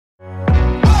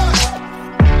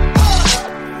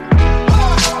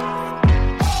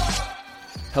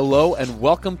Hello and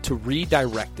welcome to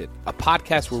Redirected, a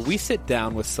podcast where we sit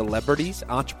down with celebrities,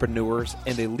 entrepreneurs,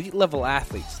 and elite-level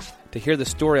athletes to hear the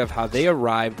story of how they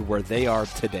arrived where they are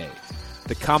today.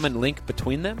 The common link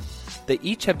between them? They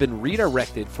each have been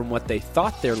redirected from what they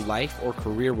thought their life or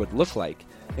career would look like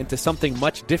into something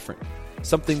much different,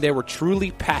 something they were truly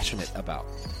passionate about.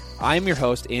 I am your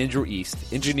host, Andrew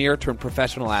East, engineer turned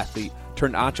professional athlete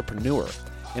turned entrepreneur,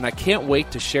 and I can't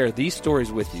wait to share these stories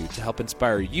with you to help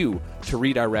inspire you to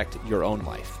redirect your own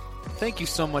life. Thank you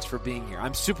so much for being here.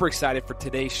 I'm super excited for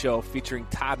today's show featuring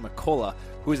Todd McCullough,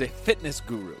 who is a fitness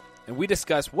guru. And we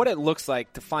discuss what it looks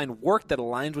like to find work that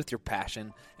aligns with your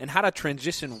passion and how to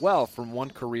transition well from one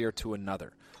career to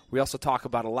another. We also talk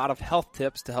about a lot of health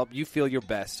tips to help you feel your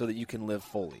best so that you can live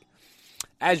fully.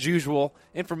 As usual,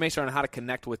 information on how to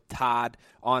connect with Todd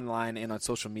online and on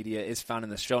social media is found in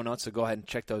the show notes, so go ahead and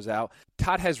check those out.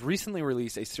 Todd has recently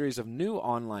released a series of new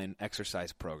online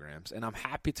exercise programs, and I'm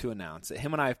happy to announce that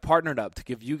him and I have partnered up to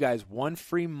give you guys one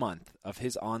free month of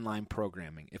his online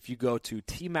programming if you go to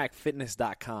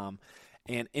tmacfitness.com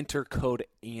and enter code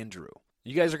Andrew.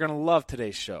 You guys are going to love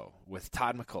today's show with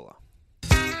Todd McCullough.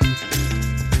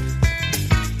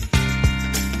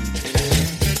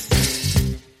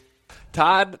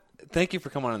 Todd, thank you for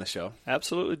coming on the show.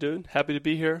 Absolutely, dude. Happy to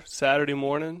be here Saturday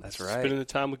morning. That's right. Spending the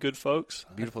time with good folks.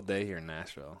 Beautiful day here in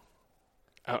Nashville.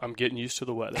 I'm getting used to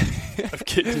the weather. I'm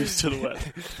getting used to the weather.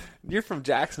 You're from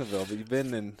Jacksonville, but you've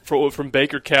been in... From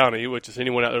Baker County, which is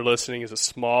anyone out there listening, is a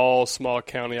small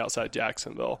county outside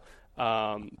Jacksonville.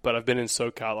 But I've been in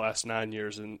SoCal the last 9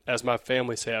 years, and as my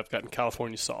family say, I've gotten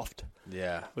California soft.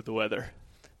 Yeah. With the weather.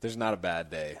 There's not a bad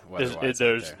day.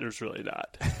 There's really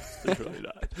not. There's really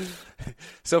not.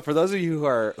 So for those of you who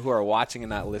are watching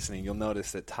and not listening, you'll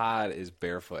notice that Todd is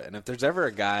barefoot. And if there's ever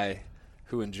a guy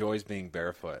who enjoys being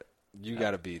barefoot, you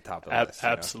got to be top of the list.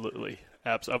 Absolutely.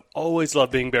 I've always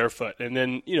loved being barefoot. And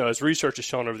then, as research has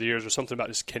shown over the years, there's something about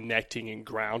just connecting and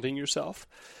grounding yourself.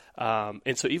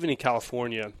 And so even in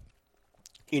California,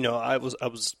 there's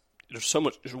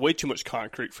way too much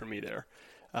concrete for me there.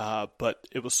 But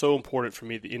it was so important for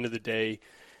me at the end of the day.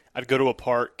 I'd go to a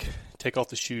park, take off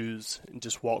the shoes, and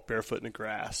just walk barefoot in the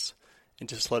grass and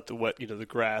just let the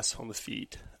grass on the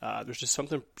feet. There's just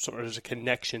there's a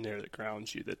connection there that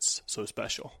grounds you that's so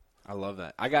special. I love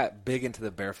that. I got big into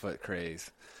the barefoot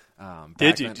craze.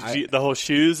 Did you? The whole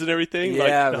shoes and everything?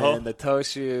 Yeah, the toe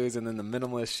shoes and then the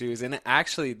minimalist shoes. And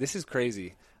actually, this is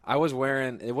crazy. I was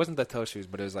wearing, it wasn't the toe shoes,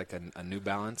 but it was like a New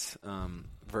Balance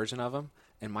version of them.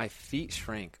 And my feet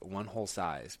shrank one whole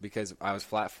size because I was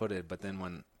flat-footed. But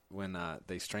then when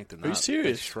they strengthened up,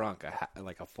 they shrunk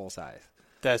like a full size.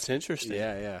 That's interesting.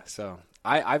 Yeah. So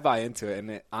I buy into it.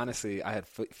 And honestly, I had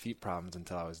feet problems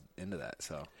until I was into that.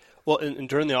 So well, and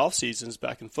during the off seasons,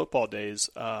 back in football days,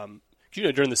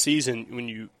 during the season when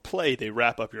you play, they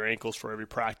wrap up your ankles for every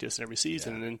practice and every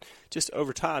season, and then just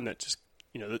over time, that just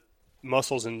the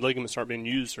muscles and ligaments aren't being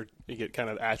used, or you get kind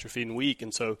of atrophied and weak,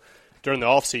 and so. During the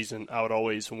off season,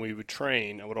 when we would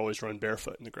train, I would always run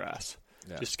barefoot in the grass,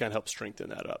 just to kind of help strengthen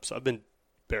that up. So I've been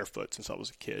barefoot since I was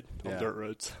a kid on dirt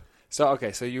roads.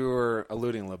 So you were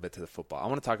alluding a little bit to the football. I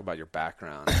want to talk about your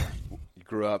background. You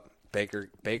grew up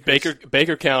Baker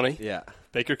County. Yeah,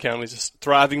 Baker County is a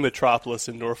thriving metropolis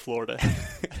in North Florida.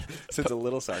 So it's a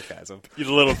little sarcasm. A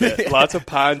little bit. Lots of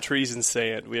pine trees and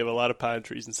sand. We have a lot of pine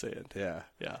trees and sand. Yeah.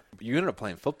 Yeah. You ended up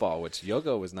playing football, which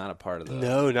yoga was not a part of the...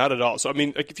 No, not at all. So, I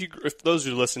mean, if those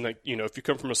who listen, if you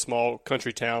come from a small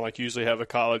country town, you usually have a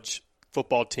college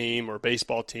football team or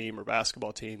baseball team or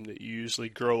basketball team that you usually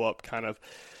grow up kind of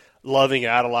loving,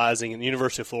 idolizing, and the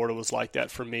University of Florida was like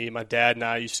that for me. My dad and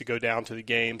I used to go down to the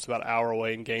games about an hour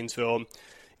away in Gainesville.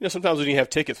 Sometimes we didn't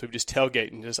have tickets, we would just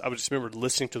tailgate, and I would just remember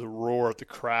listening to the roar of the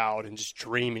crowd and just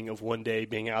dreaming of one day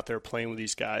being out there playing with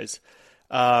these guys.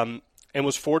 And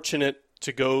was fortunate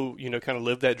to go, kind of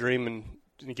live that dream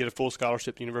and get a full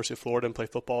scholarship at the University of Florida and play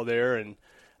football there. And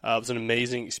it was an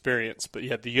amazing experience. But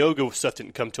yeah, the yoga stuff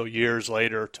didn't come till years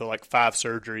later, till like 5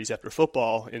 surgeries after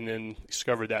football, and then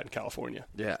discovered that in California.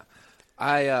 Yeah.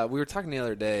 We were talking the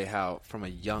other day how from a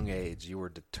young age you were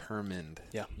determined.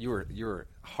 Yeah. You were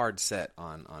hard set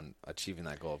on achieving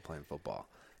that goal of playing football.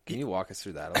 Can you walk us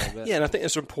through that a little bit? Yeah, and I think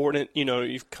it's important.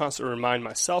 You constantly remind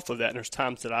myself of that. And there's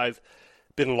times that I've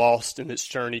been lost in this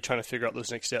journey trying to figure out those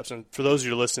next steps. And for those of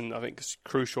you who listen, I think it's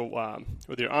crucial,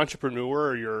 whether you're an entrepreneur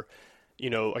or you're,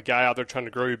 a guy out there trying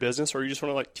to grow your business, or you just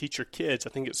want to teach your kids. I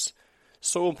think it's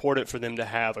so important for them to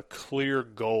have a clear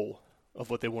goal of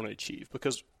what they want to achieve,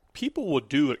 because people will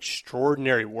do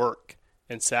extraordinary work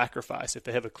and sacrifice if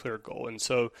they have a clear goal. And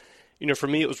so, for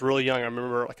me, it was really young. I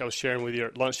remember, I was sharing with you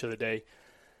at lunch the other day,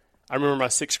 I remember my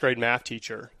 6th grade math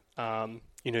teacher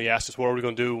he asked us, what are we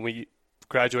going to do when we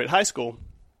graduate high school?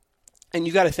 And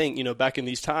you got to think, back in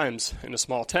these times in a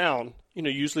small town,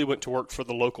 usually went to work for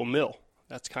the local mill.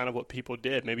 That's kind of what people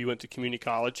did. Maybe you went to community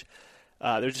college.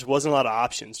 There just wasn't a lot of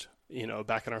options,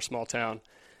 back in our small town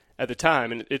at the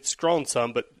time. And it's grown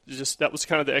some, but just that was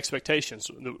kind of the expectations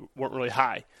that weren't really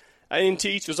high. And to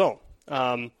each his own.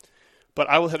 But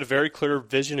I had a very clear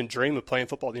vision and dream of playing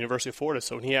football at the University of Florida.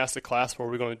 So when he asked the class what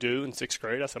we're going to do in 6th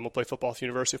grade, I said, I'm going to play football at the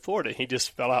University of Florida. He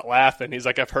just fell out laughing. He's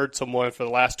like, I've heard someone for the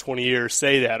last 20 years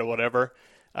say that or whatever,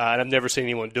 and I've never seen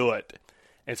anyone do it.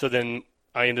 And so then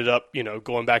I ended up,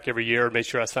 going back every year and made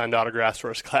sure I signed autographs for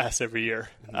his class every year.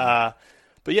 Mm-hmm.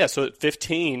 But yeah, so at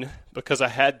 15, because I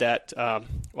had that, I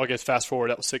guess fast forward,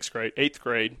 that was 6th grade. 8th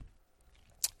grade,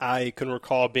 I can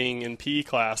recall being in PE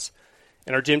class,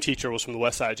 and our gym teacher was from the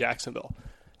west side of Jacksonville.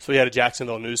 So he had a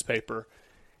Jacksonville newspaper,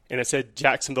 and it said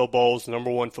Jacksonville Bowls, the number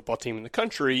 1 football team in the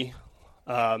country,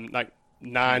 like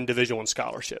 9 Division I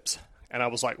scholarships. And I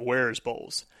was like, where's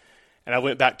Bowls? And I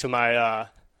went back to my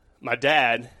my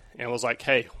dad and was like,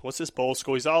 hey, what's this Bowls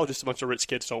school? He's just a bunch of rich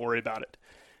kids, don't worry about it,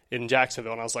 in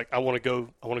Jacksonville. And I was like, I want to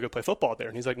go play football there.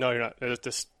 And he's like, no, you're not.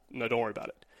 No, don't worry about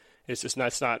it. It's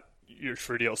not your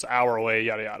free deal. It's an hour away,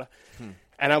 yada, yada.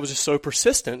 And I was just so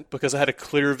persistent because I had a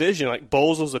clear vision. Like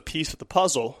Bowls was a piece of the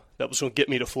puzzle that was going to get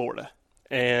me to Florida.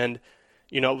 And,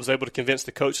 I was able to convince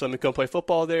the coach to let me come play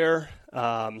football there.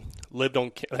 I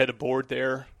had a board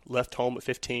there, left home at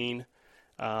 15.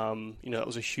 That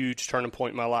was a huge turning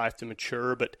point in my life to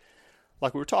mature. But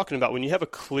like we were talking about, when you have a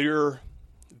clear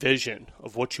vision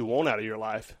of what you want out of your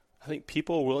life, I think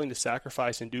people are willing to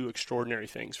sacrifice and do extraordinary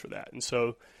things for that. And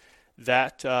so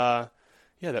that's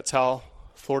how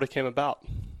Florida came about.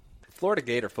 Florida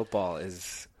Gator football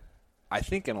is, I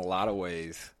think, in a lot of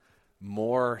ways,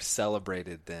 more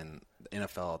celebrated than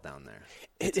NFL down there.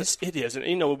 It is.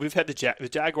 And, we've had the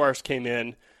Jaguars came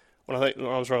in when I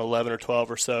was around 11 or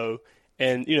 12 or so.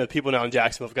 And, people now in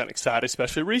Jacksonville have gotten excited,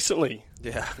 especially recently.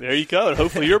 Yeah. There you go. And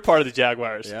hopefully you're part of the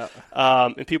Jaguars. Yeah.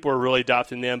 And people are really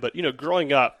adopting them. But,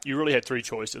 growing up, you really had 3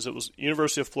 choices. It was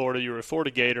University of Florida, you were a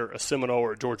Florida Gator, a Seminole,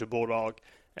 or a Georgia Bulldog.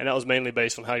 And that was mainly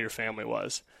based on how your family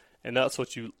was. And that's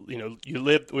what you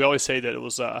lived. We always say that it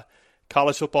was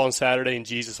college football on Saturday and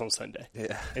Jesus on Sunday.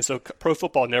 Yeah. And so pro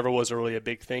football never was really a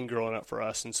big thing growing up for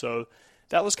us. And so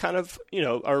that was kind of,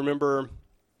 I remember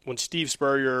when Steve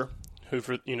Spurrier, who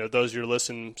for, those of you who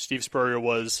listen, Steve Spurrier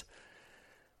was,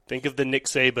 think of the Nick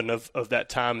Saban of that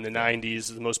time in the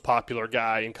 90s, the most popular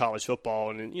guy in college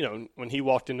football. And, when he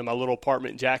walked into my little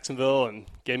apartment in Jacksonville and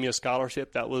gave me a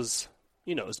scholarship, that was,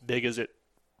 as big as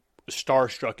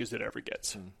starstruck as it ever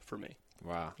gets for me.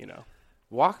 Wow.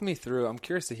 Walk me through. I'm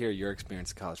curious to hear your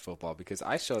experience in college football because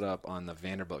I showed up on the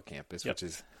Vanderbilt campus, which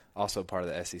is also part of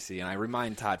the SEC. And I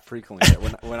remind Todd frequently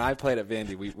that when I played at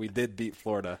Vandy, we did beat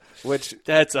Florida, which –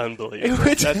 That's unbelievable.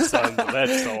 That's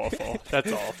awful.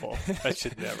 That's awful. That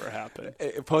should never happen.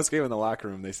 Post-game in the locker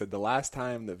room, they said the last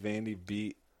time that Vandy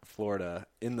beat Florida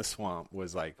in the swamp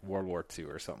was like World War II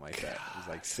or something like that. It was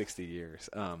like 60 years.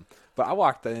 But I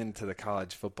walked into the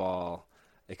college football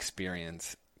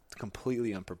experience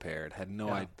completely unprepared. Had no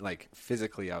idea. Like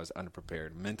physically, I was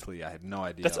unprepared. Mentally, I had no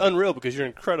idea. That's unreal because you're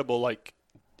incredible, like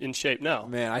in shape now.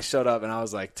 Man, I showed up and I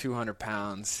was like 200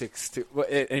 pounds, 6'2".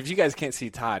 And if you guys can't see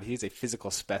Todd, he's a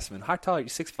physical specimen. How tall are you?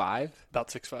 6'5"? About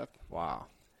 6'5". Wow.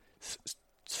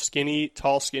 Skinny,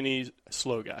 tall, skinny,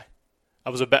 slow guy.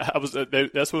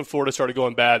 That's when Florida started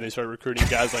going bad and they started recruiting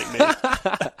guys like me.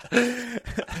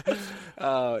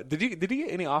 Did you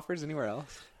get any offers anywhere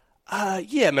else?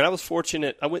 Yeah, man, I was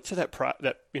fortunate. I went to that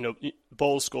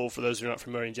Bowles school. For those who are not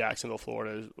familiar, in Jacksonville,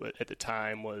 Florida, at the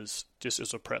time was just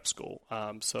as a prep school.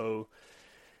 So,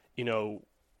 in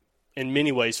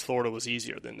many ways, Florida was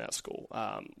easier than that school.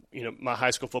 My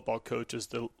high school football coach is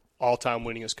the all-time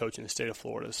winningest coach in the state of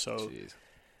Florida. So, jeez.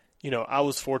 I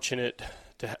was fortunate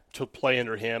to play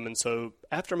under him. And so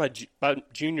after my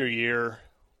junior year,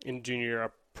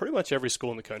 pretty much every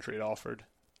school in the country had offered.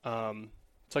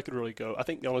 So I could really go. I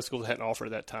think the only schools that hadn't offered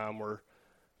at that time were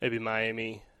maybe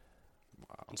Miami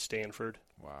and Stanford.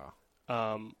 Wow.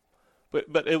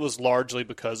 But it was largely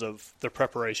because of the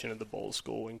preparation of the Bowles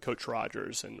School and Coach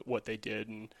Rogers and what they did.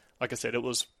 And like I said, it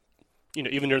was,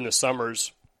 even during the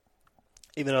summers,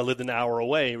 even though I lived an hour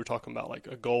away, we're talking about like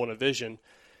a goal and a vision.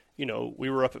 We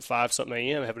were up at 5-something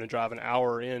a.m. having to drive an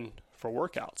hour in for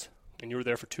workouts. And you were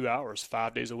there for 2 hours,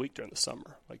 5 days a week during the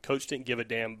summer. Like, Coach didn't give a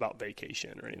damn about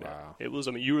vacation or anything. Wow. It was,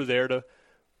 you were there to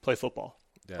play football.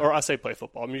 Yeah. Or I say play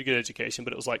football. You get education,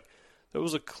 but it was like, there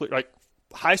was a clear, like,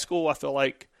 high school, I feel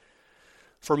like,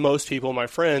 for most people, my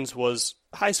friends, was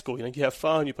high school. You have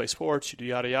fun, you play sports, you do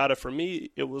yada yada. For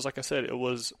me, it was, like I said, it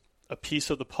was a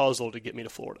piece of the puzzle to get me to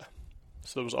Florida.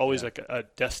 So there was always like a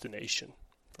destination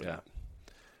for that.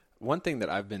 One thing that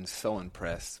I've been so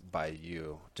impressed by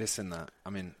you, just Todd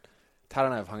and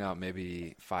I have hung out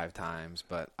maybe 5 times,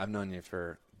 but I've known you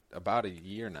for about a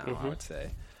year now, I would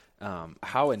say.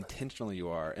 How intentional you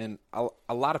are. And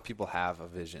a lot of people have a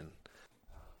vision,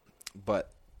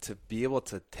 but to be able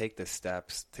to take the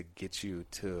steps to get you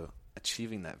to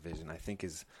achieving that vision, I think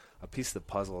is a piece of the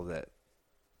puzzle that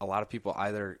a lot of people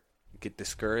either get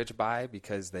discouraged by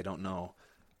because they don't know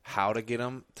how to get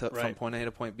them from point A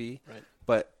to point B. Right.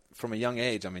 But from a young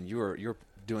age, you're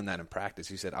doing that in practice.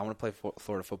 You said, I want to play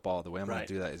Florida football. The way I'm going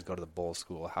to do that is go to the bowl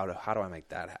school. How do I make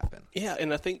that happen? Yeah,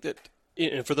 and I think that,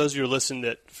 and for those of you who listen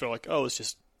that feel like, oh, it's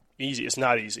just easy. It's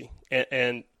not easy.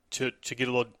 And to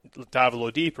dive a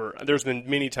little deeper, there's been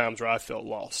many times where I felt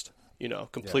lost,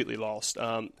 completely lost.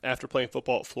 After playing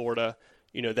football at Florida,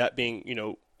 that being,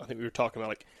 I think we were talking about,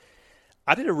 like,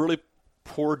 I did a really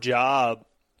poor job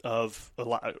of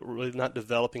really not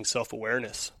developing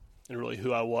self-awareness and really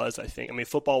who I was, I think.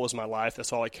 Football was my life.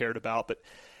 That's all I cared about. But,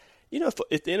 if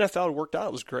the NFL had worked out,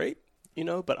 it was great,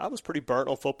 but I was pretty burnt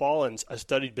on football, and I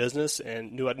studied business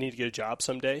and knew I'd need to get a job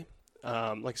someday.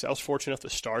 Like I said, I was fortunate enough to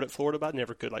start at Florida, but I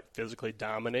never could, physically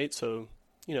dominate. So,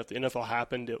 if the NFL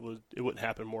happened, it wouldn't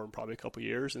happen more than probably a couple of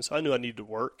years. And so I knew I needed to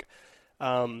work.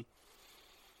 But,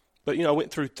 I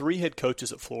went through 3 head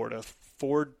coaches at Florida,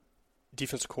 4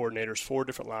 defensive coordinators, 4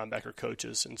 different linebacker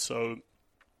coaches. And so,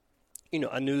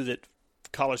 I knew that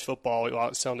college football, while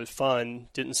it sounded fun,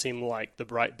 didn't seem like the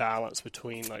right balance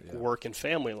between work and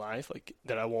family life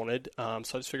that I wanted. So I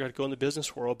just figured I'd go in the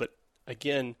business world. But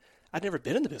again, I'd never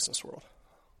been in the business world.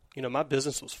 My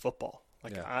business was football.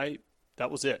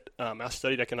 That was it. I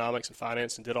studied economics and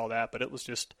finance and did all that, but it was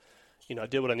just, I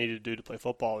did what I needed to do to play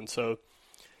football. And so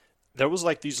there was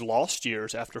these lost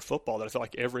years after football that I feel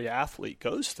like every athlete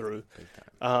goes through.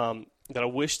 That I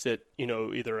wish that,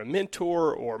 either a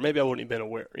mentor or maybe I wouldn't have been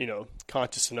aware,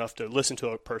 conscious enough to listen to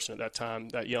a person at that time,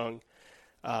 that young,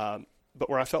 but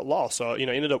where I felt lost. So,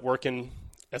 ended up working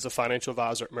as a financial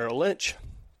advisor at Merrill Lynch.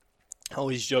 I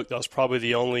always joke that I was probably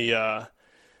the only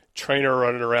trainer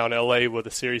running around LA with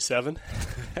a Series 7.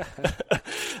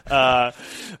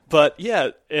 But yeah,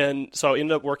 and so I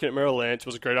ended up working at Merrill Lynch. It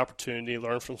was a great opportunity,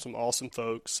 learned from some awesome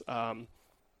folks.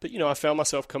 But, I found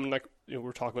myself coming, we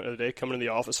were talking about the other day, coming to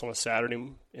the office on a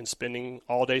Saturday and spending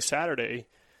all day Saturday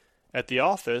at the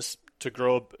office to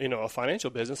grow, a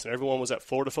financial business. And everyone was at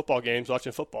Florida football games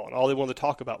watching football. And all they wanted to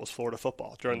talk about was Florida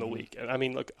football during the week.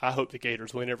 And look, I hope the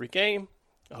Gators win every game.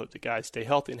 I hope the guys stay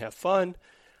healthy and have fun.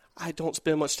 I don't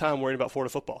spend much time worrying about Florida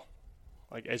football.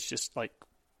 It's just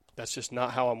that's just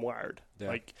not how I'm wired.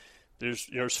 Yeah.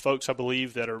 There's folks I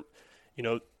believe that are,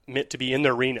 meant to be in the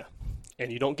arena.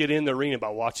 And you don't get in the arena by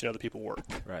watching other people work.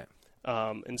 Right.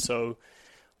 And so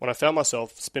when I found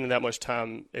myself spending that much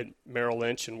time at Merrill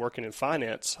Lynch and working in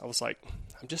finance, I was like,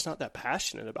 I'm just not that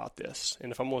passionate about this.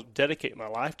 And if I'm going to dedicate my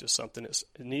life to something, it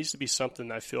needs to be something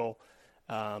that I feel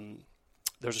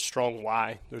there's a strong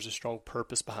why, there's a strong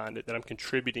purpose behind it, that I'm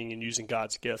contributing and using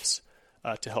God's gifts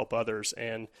to help others.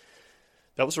 And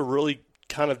that was a really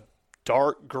kind of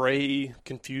dark, gray,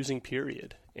 confusing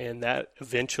period. And that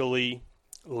eventually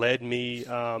led me,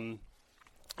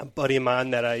 a buddy of mine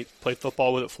that I played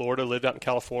football with at Florida lived out in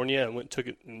California, and took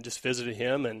it and just visited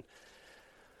him and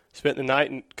spent the night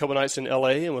and a couple nights in LA,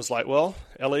 and was like, well,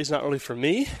 LA's not really for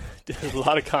me. There's a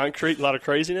lot of concrete, a lot of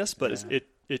craziness, but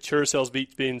it sure as hell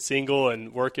beats being single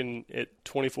and working at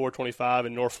 24, 25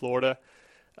 in North Florida.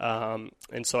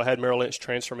 And so I had Merrill Lynch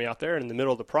transfer me out there, and in the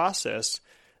middle of the process,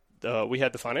 we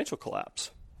had the financial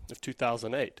collapse of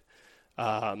 2008.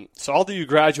 So all of you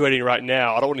graduating right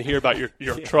now, I don't want to hear about your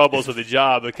troubles with the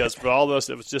job, because for all of us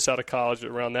that was just out of college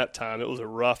around that time, it was a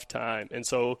rough time. And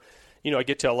so, I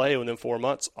get to LA, and within 4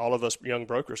 months, all of us young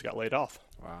brokers got laid off.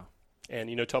 Wow. And,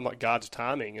 talking about God's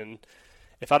timing. And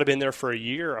if I'd have been there for a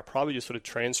year, I probably just would have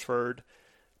transferred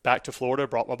back to Florida,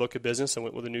 brought my book of business, and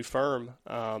went with a new firm.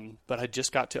 But I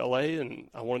just got to LA, and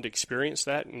I wanted to experience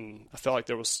that, and I felt like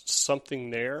there was something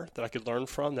there that I could learn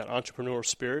from, that entrepreneurial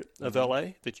spirit of LA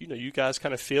that you guys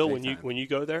kind of feel when you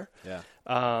go there. Yeah.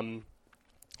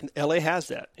 And LA has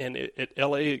that, and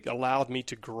LA allowed me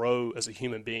to grow as a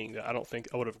human being that I don't think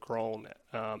I would have grown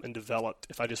and developed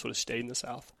if I just would have stayed in the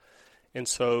South. And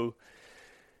so,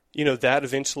 that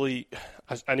eventually,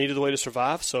 I needed a way to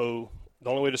survive, so the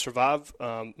only way to survive,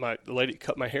 the lady that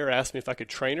cut my hair asked me if I could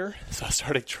train her. So I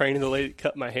started training the lady that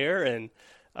cut my hair, and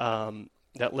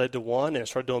that led to one, and I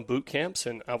started doing boot camps,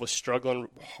 and I was struggling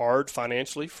hard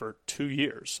financially for 2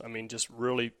 years. Just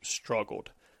really struggled.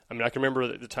 I can remember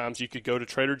the times you could go to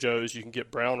Trader Joe's, you can get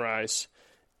brown rice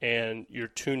and your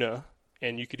tuna,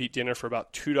 and you could eat dinner for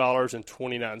about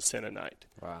 $2.29 a night.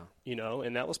 Wow. You know,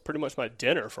 and that was pretty much my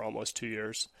dinner for almost 2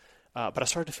 years. But I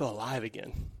started to feel alive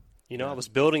again. You know, I was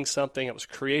building something, I was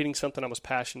creating something I was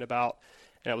passionate about,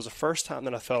 and it was the first time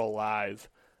that I felt alive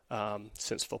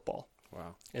since football.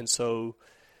 Wow. And so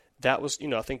that was, you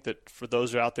know, I think that for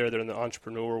those out there that are in the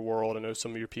entrepreneur world, I know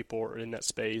some of your people are in that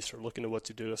space or looking at what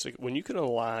to do. It's like when you can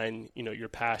align, you know, your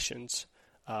passions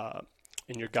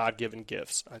and your God-given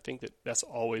gifts, I think that that's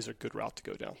always a good route to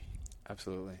go down.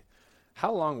 Absolutely.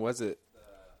 How long was it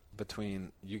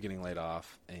between you getting laid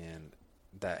off and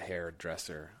that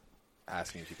hairdresser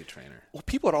asking if you could train her? Well,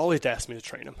 people had always asked me to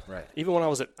train them. Right. Even when I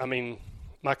was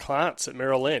my clients at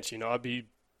Merrill Lynch, you know, I'd be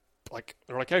like,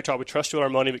 they're like, hey, Todd, we trust you with our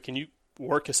money, but can you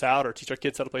work us out or teach our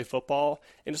kids how to play football?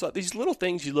 And it's like these little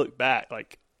things you look back,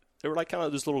 like they were like kind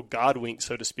of this little God wink,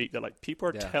 so to speak, that like people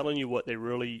are telling you what they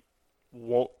really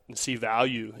want and see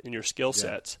value in your skill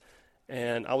sets.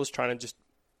 And I was trying to just,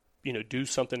 you know, do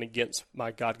something against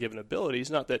my God-given abilities.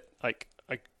 Not that like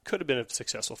I could have been a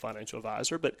successful financial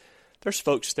advisor, but there's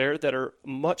folks there that are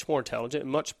much more intelligent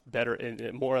and much better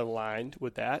and more aligned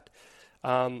with that.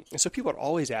 And so people are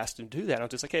always asked to do that. I'm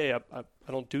just like, hey, I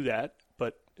don't do that.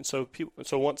 And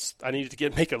so once I needed to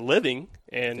make a living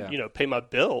and, you know, pay my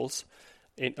bills,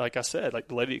 and like I said, like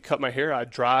the lady that cut my hair,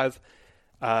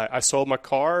 I sold my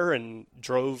car and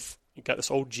got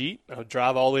this old Jeep. I would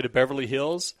drive all the way to Beverly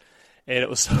Hills. And it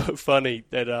was so funny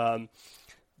that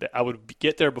I would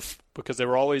get there because they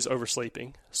were always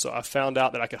oversleeping. So I found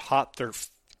out that I could hop their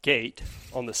gate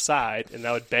on the side, and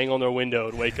I would bang on their window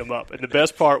and wake them up. And the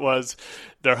best part was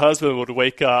their husband would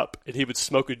wake up, and he would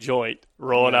smoke a joint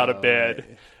rolling out of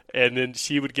bed. And then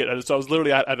she would so I was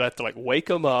literally, I'd have to like wake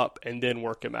him up and then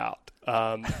work him out.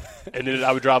 And then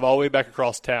I would drive all the way back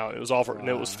across town. It was all and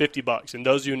it was $50. And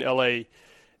those of you in LA,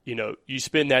 you know, you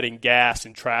spend that in gas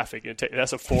and traffic, and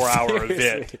that's a 4-hour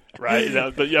event, right?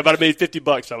 But I made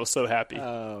 $50. I was so happy.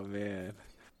 Oh man,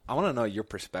 I want to know your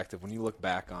perspective when you look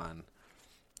back on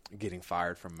getting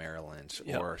fired from Merrill Lynch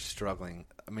or struggling.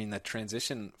 I mean, that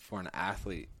transition for an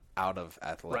athlete out of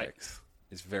athletics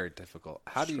is very difficult.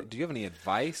 How do you have any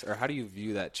advice, or how do you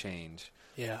view that change?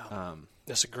 Yeah,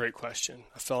 that's a great question.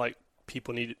 I feel like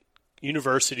people need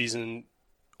universities and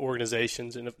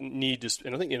organizations and I think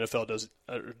the NFL does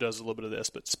a little bit of this,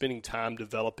 but spending time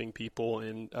developing people,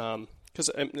 and because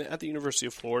at the University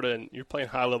of Florida and you're playing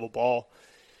high level ball,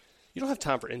 you don't have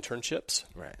time for internships.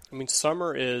 Right. I mean,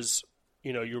 summer is,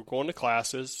 you know, you're going to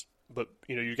classes, but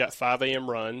you know, you got 5 a.m.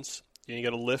 runs, and you got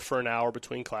to lift for an hour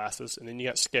between classes, and then you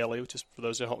got Skelly, which is, for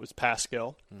those at home, it's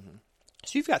Pascal. Mm-hmm.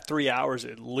 So you've got 3 hours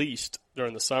at least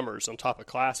during the summers on top of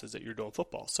classes that you're doing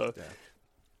football. So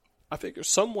I think there's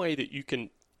some way that you can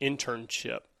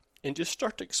internship and just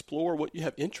start to explore what you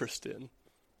have interest in.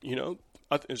 You know,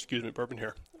 excuse me, bourbon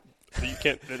here. You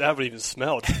can't. That haven't even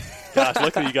smelled. Gosh,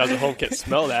 luckily you guys at home can't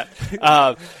smell that.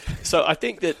 So I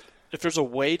think that if there's a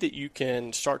way that you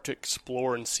can start to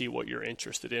explore and see what you're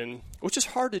interested in, which is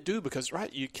hard to do because,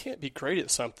 right, you can't be great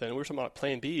at something. We were talking about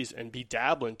playing bees and be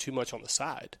dabbling too much on the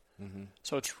side. Mm-hmm.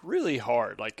 So it's really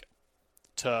hard.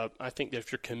 I think that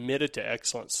if you're committed to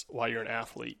excellence while you're an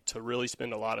athlete, to really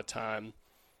spend a lot of time,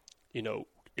 you know,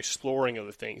 exploring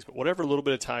other things, but whatever little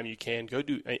bit of time you can, go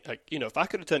do, like, you know, if I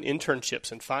could have done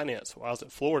internships in finance while I was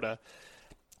at Florida,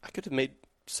 I could have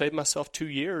saved myself 2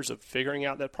 years of figuring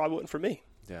out that probably wasn't for me.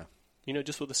 Yeah. You know,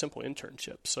 just with a simple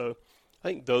internship. So I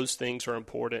think those things are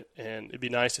important, and it'd be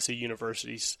nice to see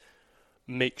universities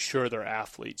make sure their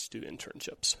athletes do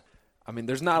internships. I mean,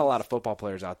 there's not a lot of football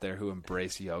players out there who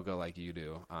embrace yoga like you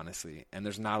do, honestly. And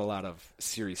there's not a lot of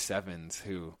Series 7s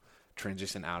who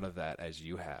transition out of that as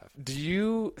you have. Do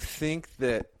you think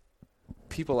that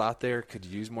people out there could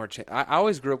use more change? I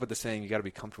always grew up with the saying, you got to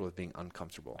be comfortable with being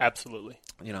uncomfortable. Absolutely.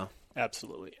 You know?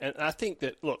 Absolutely. And I think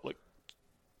that, look,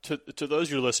 to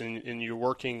those who are listening and you're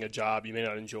working a job you may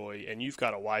not enjoy and you've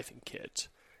got a wife and kids,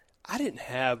 I didn't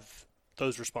have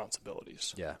those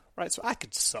responsibilities. Yeah. Right? So I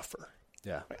could suffer.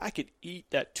 Yeah. I could eat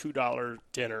that $2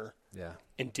 dinner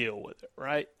and deal with it,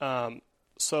 right?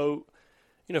 So,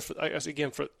 you know, I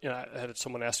had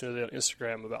someone ask me on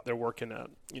Instagram about they're working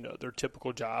you know, their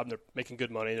typical job, and they're making good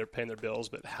money, they're paying their bills,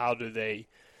 but how do they,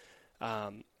 you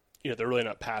know, they're really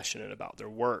not passionate about their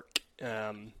work.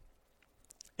 And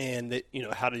that, you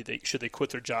know, should they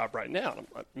quit their job right now?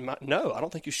 No, I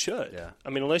don't think you should. Yeah. I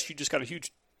mean, unless you just got a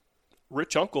huge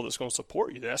rich uncle that's going to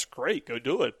support you, that's great. Go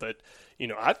do it. But, you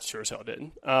know, I sure as hell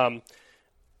didn't.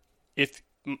 If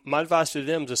my advice to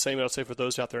them is the same I'd say for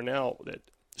those out there now, that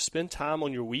spend time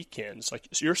on your weekends. Like,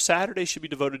 so your Saturday should be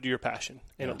devoted to your passion,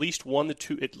 and at least 1 to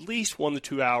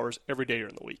 2 hours every day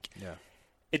during the week. Yeah.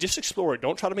 just explore it.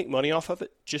 Don't try to make money off of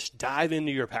it. Just dive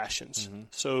into your passions.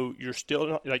 So you're still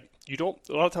not, like, you don't,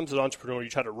 a lot of times as an entrepreneur, you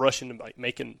try to rush into like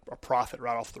making a profit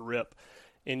right off the rip,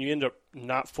 and you end up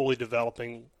not fully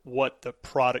developing what the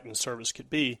product and service could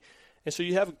be. And so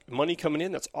you have money coming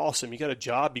in. That's awesome. You got a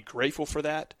job. Be grateful for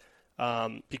that.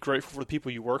 Be grateful for the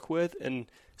people you work with, and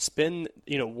spend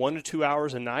 1 to 2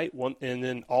 hours a night, and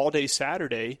then all day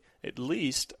Saturday at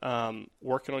least,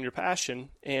 working on your passion.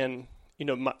 And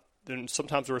then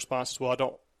sometimes the response is, well, I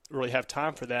don't really have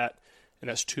time for that, and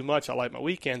that's too much. I like my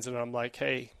weekends. And I'm like,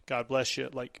 hey, God bless you.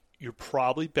 Like, you're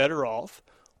probably better off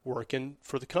working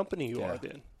for the company you are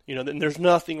then. Then there's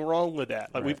nothing wrong with that.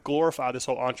 Like, we've glorified this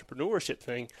whole entrepreneurship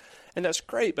thing, and that's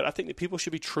great. But I think that people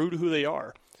should be true to who they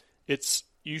are.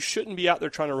 You shouldn't be out there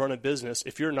trying to run a business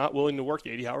if you're not willing to work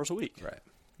 80 hours a week. Right.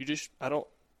 I don't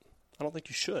think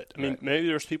you should. I mean, maybe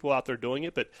there's people out there doing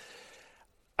it, but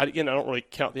I don't really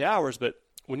count the hours. But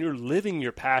when you're living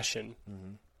your passion,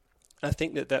 I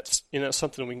think that's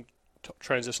something we can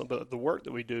transition about the work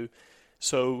that we do.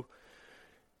 So,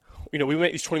 we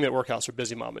make these 20-minute workouts for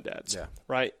busy mom and dads,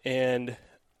 right? And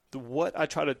what I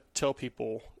try to tell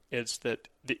people is that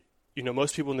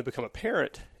most people when they become a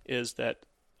parent is that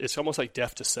it's almost like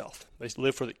death to self. They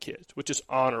live for the kids, which is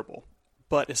honorable.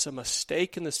 But it's a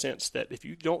mistake in the sense that if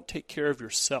you don't take care of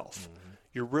yourself,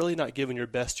 you're really not giving your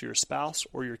best to your spouse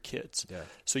or your kids. Yeah.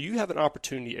 So you have an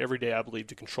opportunity every day, I believe,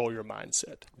 to control your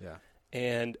mindset. Yeah.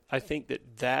 And I think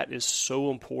that is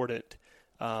so important.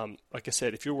 Like I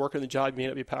said, if you're working the job you may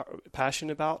not be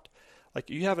passionate about, like,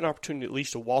 you have an opportunity at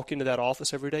least to walk into that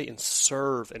office every day and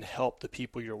serve and help the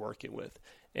people you're working with.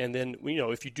 And then,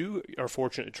 if you are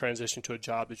fortunate to transition to a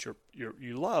job that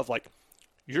you love, like,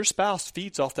 your spouse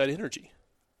feeds off that energy.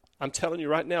 I'm telling you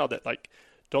right now that, like,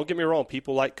 don't get me wrong,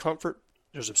 people like comfort.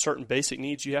 There's a certain basic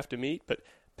needs you have to meet, but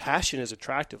passion is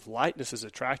attractive, lightness is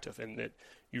attractive, and that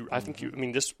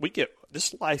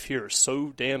this life here is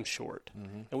so damn short,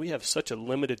 and we have such a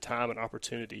limited time and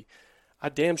opportunity. I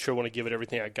damn sure want to give it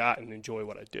everything I got and enjoy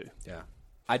what I do. Yeah.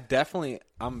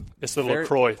 It's the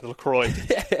LaCroix.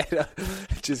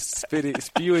 Just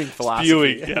spewing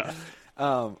philosophy. Yeah.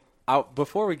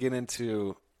 Before we get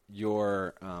into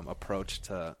your approach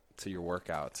to your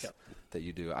workouts that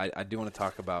you do, I do want to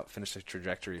talk about finish the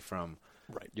trajectory from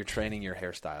you're training your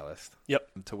hairstylist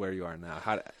to where you are now.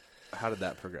 How did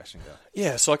that progression go?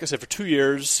 Yeah, so like I said, for 2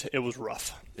 years it was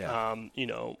rough. Yeah.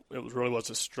 It really was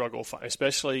a struggle,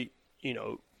 especially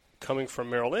coming from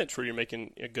Merrill Lynch where you're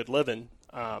making a good living.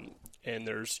 And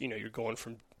there's, you're going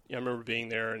from, I remember being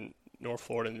there in North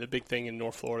Florida, and the big thing in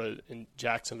North Florida in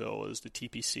Jacksonville is the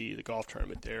TPC, the golf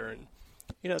tournament there. And,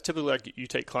 typically, like, you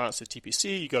take clients to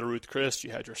TPC, you go to Ruth Chris,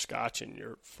 you had your scotch and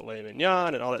your filet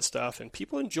mignon and all that stuff, and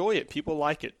people enjoy it. People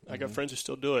like it. I got friends who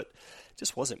still do it. It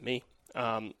just wasn't me.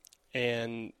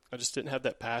 And I just didn't have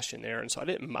that passion there. And so I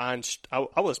didn't mind.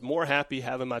 I was more happy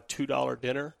having my $2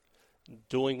 dinner,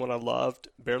 doing what I loved,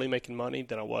 barely making money,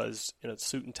 than I was in a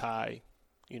suit and tie,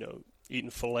 eating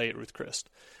filet at Ruth Chris.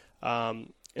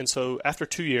 And so after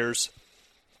 2 years,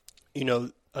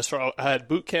 I had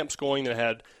boot camps going, and I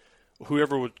had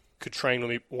whoever could train with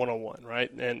me one-on-one,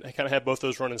 right? And I kind of had both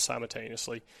those running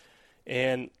simultaneously.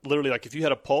 And literally, like, if you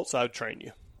had a pulse, I would train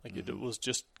you. Like, it was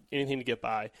just anything to get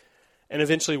by. And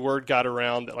eventually word got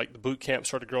around that, like, the boot camp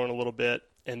started growing a little bit.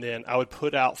 And then I would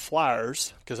put out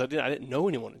flyers because I didn't know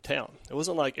anyone in town. It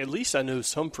wasn't like, at least I knew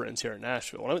some friends here in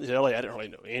Nashville. When I went to LA, I didn't really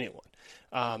know anyone.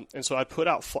 And so I'd put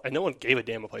out, and no one gave a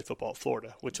damn to play football at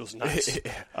Florida, which was nice.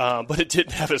 But it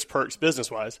didn't have its perks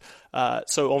business-wise.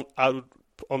 So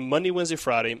on Monday, Wednesday,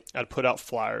 Friday, I'd put out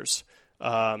flyers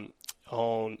on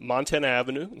Montana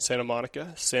Avenue in Santa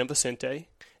Monica, San Vicente,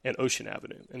 and Ocean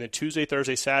Avenue. And then Tuesday,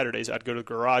 Thursday, Saturdays, I'd go to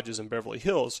garages in Beverly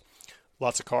Hills,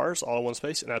 lots of cars, all in one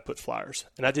space, and I'd put flyers.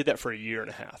 And I did that for a year and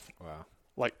a half. Wow.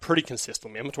 Like, pretty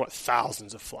consistently. I'm talking about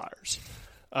thousands of flyers.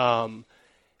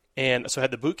 And so I had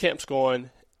the boot camps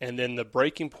going, and then the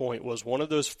breaking point was one of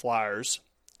those flyers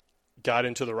got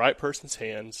into the right person's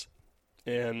hands,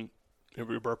 and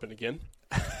we're burping again.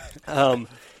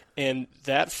 And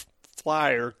that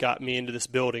flyer got me into this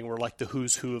building where, like, the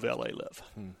who's who of LA live.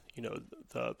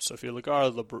 The Sofia Vergara,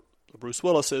 the Bruce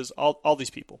Willises, all these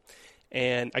people.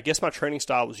 And I guess my training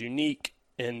style was unique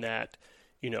in that,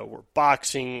 we're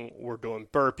boxing, we're doing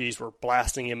burpees, we're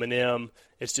blasting Eminem.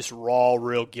 It's just raw,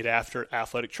 real, get after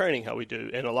athletic training, how we do.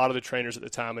 And a lot of the trainers at the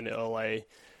time in LA,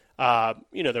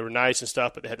 they were nice and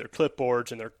stuff, but they had their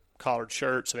clipboards and their collared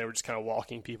shirts, and they were just kind of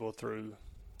walking people through,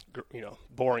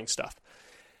 boring stuff.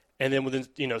 And then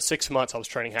within, 6 months, I was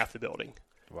training half the building.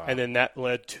 Wow. And then that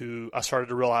led to, I started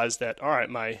to realize that, all right,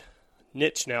 my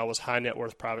niche now was high net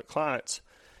worth private clients.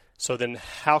 So then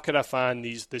how could I find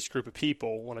this group of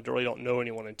people when I really don't know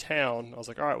anyone in town? I was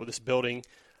like, all right, well, this building,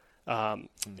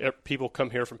 people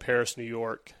come here from Paris, New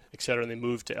York, et cetera, and they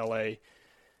move to L.A.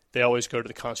 They always go to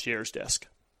the concierge desk.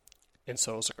 And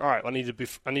so I was like, all right, I need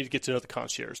to get to know the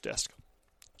concierge desk.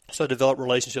 So I developed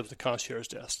relationships with the concierge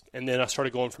desk. And then I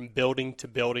started going from building to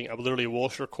building. I literally,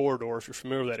 Wilshire Corridor, if you're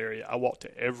familiar with that area, I walked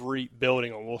to every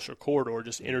building on Wilshire Corridor,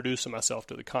 just introducing myself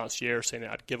to the concierge, saying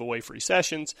that I'd give away free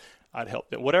sessions, I'd help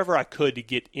them, whatever I could to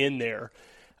get in there.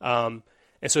 And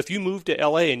so if you moved to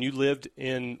L.A. and you lived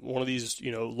in one of these,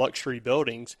 luxury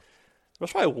buildings,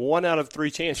 there's probably 1 out of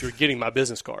 3 chance you're getting my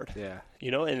business card. Yeah.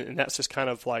 And that's just kind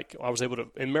of like I was able to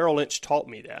 – and Merrill Lynch taught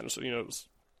me that. And so,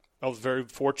 I was very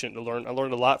fortunate to learn. I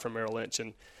learned a lot from Merrill Lynch.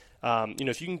 And,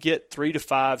 if you can get 3 to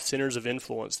 5 centers of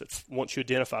influence that once you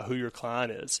identify who your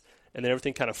client is, and then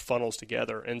everything kind of funnels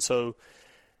together. And so,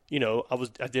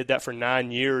 I did that for 9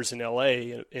 years in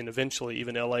L.A., and eventually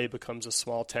even L.A. becomes a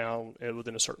small town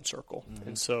within a certain circle. Mm-hmm.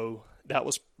 And so that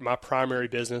was my primary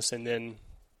business. And then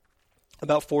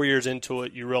about 4 years into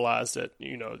it, you realize that,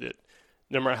 that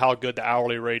no matter how good the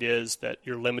hourly rate is, that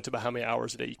you're limited by how many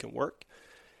hours a day you can work.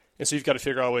 And so you've got to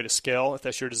figure out a way to scale if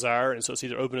that's your desire. And so it's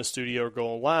either open a studio or go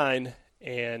online.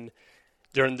 And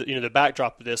during the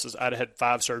backdrop of this is I'd had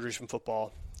 5 surgeries from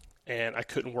football, and I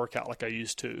couldn't work out like I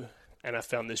used to. And I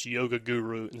found this yoga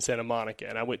guru in Santa Monica,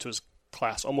 and I went to his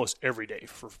class almost every day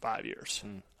for 5 years.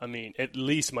 I mean, at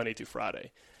least Monday through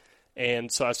Friday.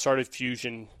 And so I started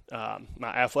fusing my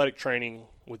athletic training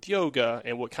with yoga,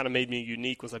 and what kind of made me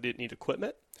unique was I didn't need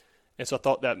equipment. And so I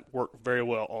thought that worked very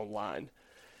well online.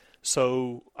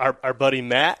 So our buddy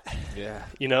Matt,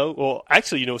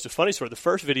 actually, it's a funny story. The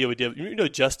first video we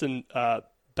did, Justin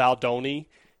Baldoni?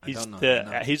 He's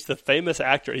the famous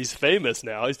actor. He's famous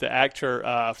now. He's the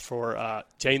actor for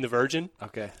Jane the Virgin.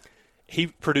 Okay. He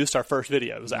produced our first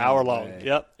video. It was an hour long.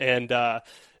 Yep. And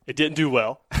it didn't do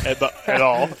well at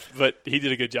all, but he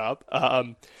did a good job.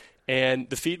 And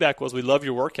the feedback was, we love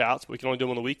your workouts, but we can only do them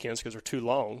on the weekends because they're too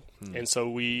long. And so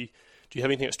do you have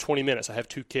anything that's 20 minutes? I have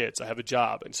 2 kids. I have a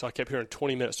job. And so I kept hearing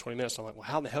 20 minutes, 20 minutes. I'm like, well,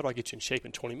 how in the hell do I get you in shape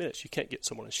in 20 minutes? You can't get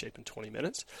someone in shape in 20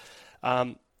 minutes.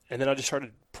 And then I just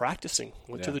started practicing,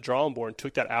 went to the drawing board and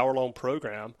took that hour-long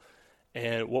program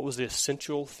and what was the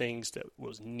essential things that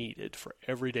was needed for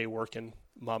everyday working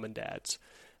mom and dads,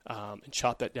 and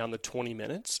chopped that down to 20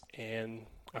 minutes. And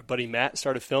our buddy Matt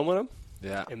started filming them.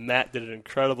 Yeah. And Matt did an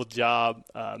incredible job.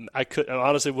 I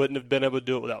honestly wouldn't have been able to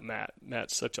do it without Matt.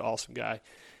 Matt's such an awesome guy.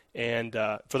 And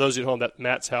for those at home,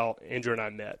 Matt's how Andrew and I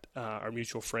met, our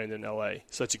mutual friend in L.A.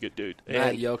 Such a good dude.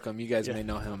 Matt Yoakum, you guys may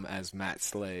know him as Matt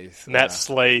Slays. Matt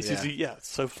Slays. It's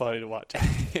so funny to watch.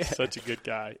 Such a good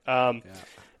guy.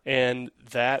 And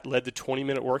that led to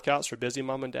 20-minute workouts for busy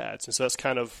mom and dads. And so that's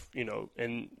kind of,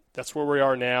 and that's where we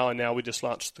are now. And now we just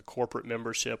launched the corporate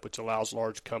membership, which allows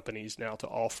large companies now to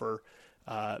offer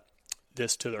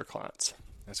this to their clients.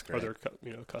 That's great. Or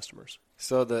their customers.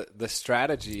 So the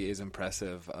strategy is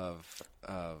impressive of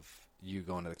you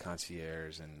going to the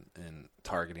concierge and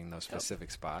targeting those specific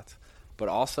spots. But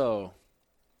also,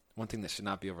 one thing that should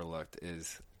not be overlooked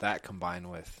is that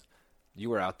combined with you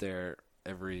were out there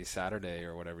every Saturday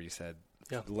or whatever you said,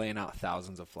 laying out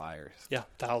thousands of flyers. Yeah,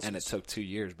 thousands. And it took 2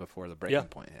 years before the breaking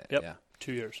point hit. Yep. Yeah,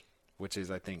 2 years. Which is,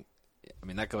 I think,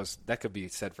 that could be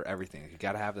said for everything. You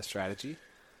got to have the strategy,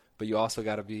 but you also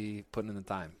got to be putting in the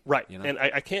time. Right. And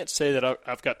I can't say that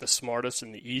I've got the smartest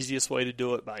and the easiest way to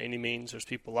do it by any means. There's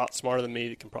people a lot smarter than me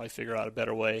that can probably figure out a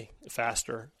better way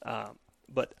faster.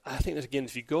 But I think that, again,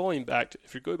 if you're going back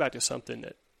to something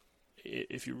that,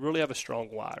 if you really have a strong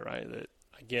why, right, that,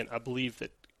 again, I believe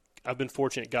that I've been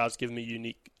fortunate. God's given me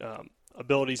unique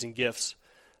abilities and gifts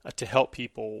to help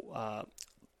people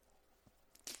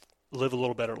live a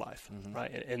little better life,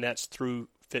 right? And that's through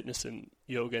fitness and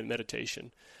yoga and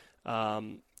meditation.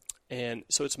 And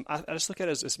so I just look at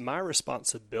it as it's my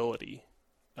responsibility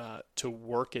to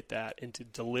work at that and to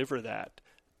deliver that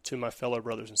to my fellow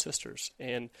brothers and sisters.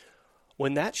 And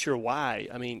when that's your why,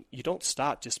 you don't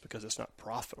stop just because it's not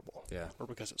profitable or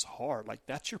because it's hard. Like,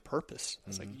 that's your purpose.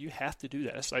 It's like you have to do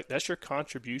that. That's your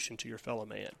contribution to your fellow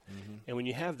man. And when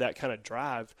you have that kind of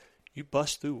drive, you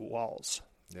bust through walls.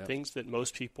 Yep. Things that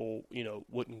most people,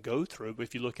 wouldn't go through. But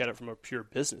if you look at it from a pure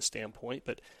business standpoint,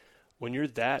 but when you're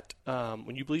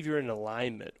when you believe you're in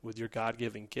alignment with your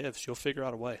God-given gifts, you'll figure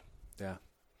out a way. Yeah.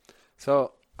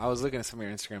 So I was looking at some of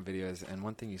your Instagram videos, and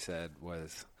one thing you said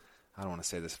was, I don't want to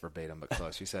say this verbatim, but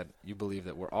close. You said you believe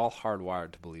that we're all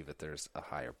hardwired to believe that there's a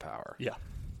higher power. Yeah.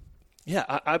 Yeah,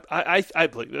 I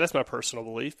believe that. That's my personal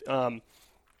belief.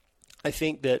 I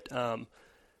think that,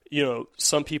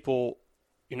 some people,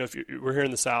 if we're here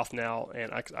in the South now,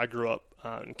 and I grew up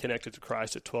and connected to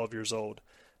Christ at 12 years old.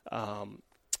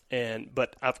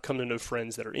 But I've come to know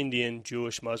friends that are Indian,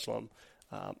 Jewish, Muslim,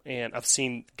 and I've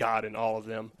seen God in all of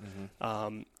them.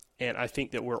 Mm-hmm. And I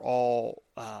think that we're all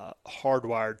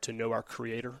hardwired to know our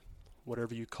Creator,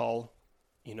 whatever you call,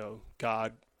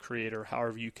 God, Creator,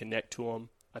 however you connect to Him.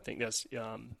 I think that's.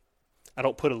 I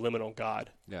don't put a limit on God.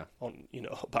 Yeah. On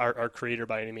our Creator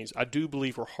by any means. I do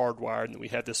believe we're hardwired and that we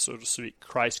have this, so to speak,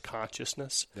 Christ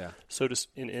consciousness. Yeah. So to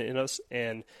in us,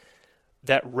 and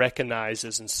that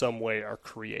recognizes in some way our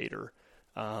Creator.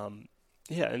 And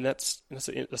that's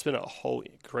been a whole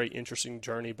great, interesting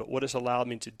journey. But what it's allowed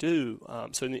me to do,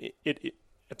 at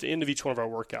the end of each one of our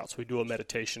workouts, we do a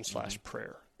meditation /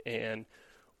 prayer, and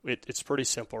it's pretty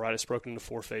simple, right? It's broken into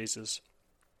 4 phases.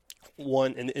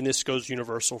 One, and this goes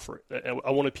universal I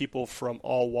wanted people from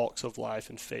all walks of life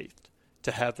and faith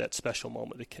to have that special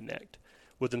moment to connect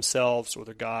with themselves or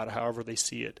their God, however they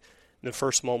see it. And the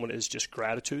first moment is just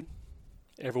gratitude.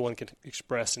 Everyone can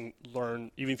express and learn,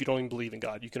 even if you don't even believe in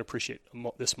God, you can appreciate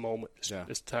this moment,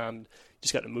 this time. You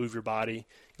just got to move your body,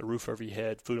 a roof over your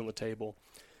head, food on the table.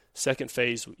 Second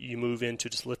phase, you move into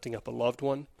just lifting up a loved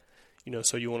one.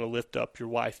 So you want to lift up your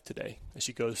wife today as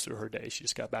she goes through her day. She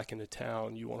just got back into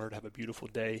town. You want her to have a beautiful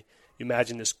day. You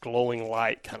imagine this glowing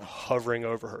light kind of hovering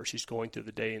over her. She's going through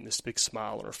the day and this big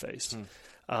smile on her face.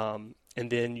 And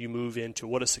then you move into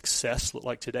what does success look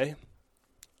like today?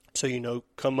 So,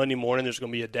 come Monday morning, there's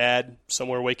going to be a dad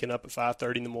somewhere waking up at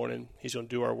 5:30 in the morning. He's going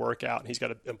to do our workout, and he's got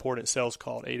an important sales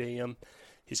call at 8 a.m.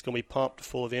 He's going to be pumped,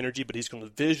 full of energy, but he's going to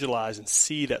visualize and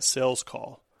see that sales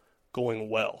call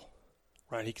going well.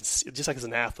 Right, he can see, just like as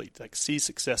an athlete, see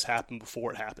success happen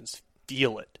before it happens,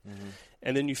 feel it,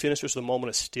 and then you finish with a moment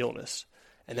of stillness,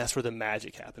 and that's where the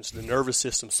magic happens. The nervous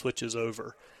system switches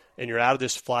over, and you're out of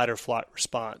this flight or flight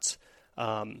response,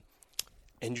 and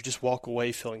you just walk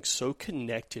away feeling so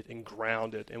connected and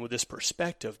grounded, and with this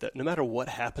perspective that no matter what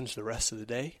happens the rest of the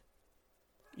day,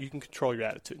 you can control your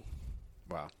attitude.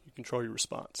 Wow, you control your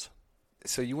response.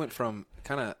 So you went from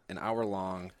kind of an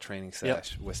hour-long training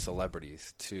sesh with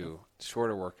celebrities to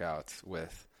shorter workouts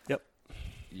with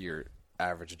your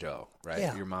average Joe, right?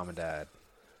 Yeah. Your mom and dad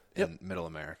in Middle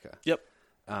America. Yep.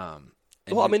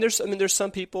 There's some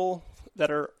people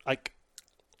that are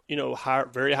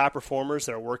very high performers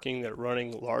that are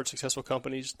running large successful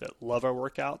companies that love our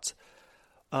workouts.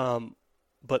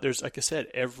 But there's, like I said,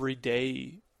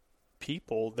 everyday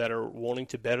people that are wanting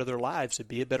to better their lives, to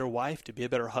be a better wife, to be a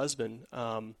better husband,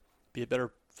 be a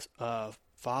better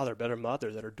father, better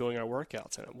mother, that are doing our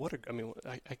workouts. And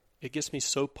it gets me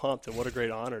so pumped, and what a great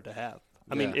honor to have.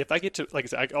 I mean, if I get to, like I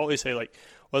said, I always say,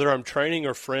 whether I'm training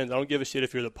or friends, I don't give a shit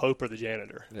if you're the Pope or the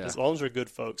janitor. Yeah. As long as they're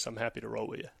good folks, I'm happy to roll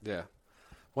with you. Yeah.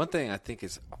 One thing I think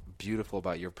is beautiful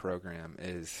about your program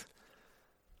is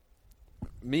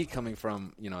me coming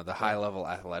from, the high level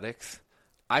athletics.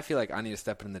 I feel like I need to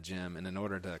step in the gym, and in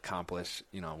order to accomplish,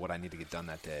 what I need to get done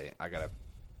that day, I got to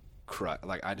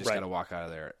I just got to walk out of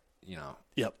there,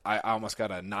 Yep. I almost got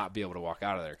to not be able to walk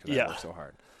out of there because I work so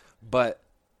hard. But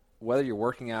whether you're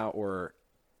working out or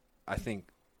I think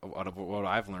what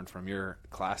I've learned from your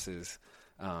classes,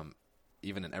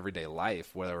 even in everyday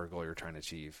life, whatever goal you're trying to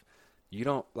achieve, you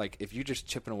don't, if you're just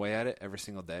chipping away at it every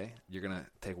single day, you're going to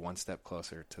take one step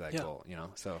closer to that goal,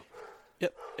 so.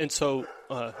 Yep. And so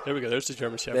there we go. There's the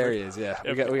German Shepherd. There he is. Yeah,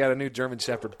 we got a new German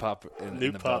Shepherd pup in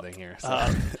the building here. So.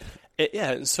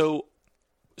 And so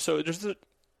there's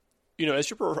as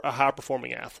you're a high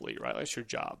performing athlete, right? That's your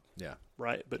job. Yeah.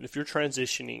 Right. But if you're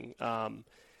transitioning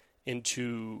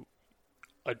into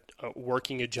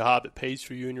working a job that pays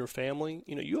for you and your family,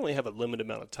 you only have a limited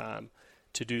amount of time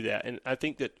to do that. And I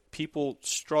think that people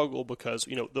struggle because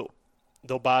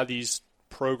they'll buy these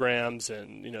programs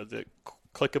and the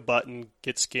click a button,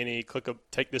 get skinny,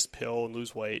 take this pill and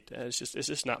lose weight. And it's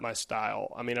just not my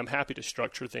style. I mean, I'm happy to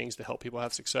structure things to help people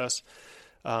have success.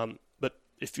 But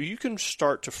if you can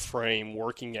start to frame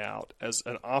working out as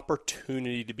an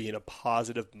opportunity to be in a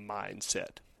positive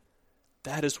mindset,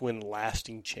 that is when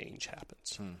lasting change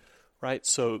happens. Right?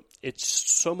 So it's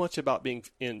so much about being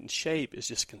in shape is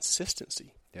just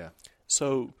consistency. Yeah.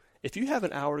 So if you have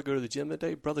an hour to go to the gym a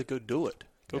day, brother, go do it.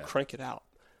 Go crank it out.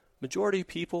 Majority of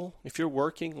people, if you're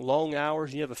working long hours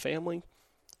and you have a family,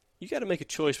 you got to make a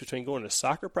choice between going to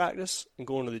soccer practice and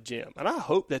going to the gym. And I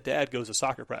hope that dad goes to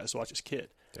soccer practice to watch his kid.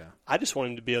 Yeah. I just want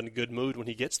him to be in a good mood when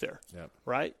he gets there,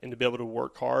 right? And to be able to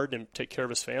work hard and take care of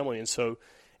his family. And so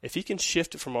if he can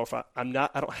shift it from, I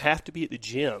don't have to be at the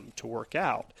gym to work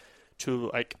out,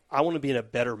 to I want to be in a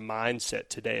better mindset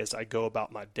today as I go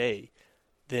about my day,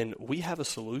 then we have a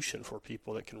solution for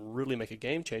people that can really make a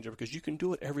game changer, because you can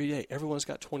do it every day. Everyone's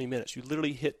got 20 minutes. You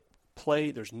literally hit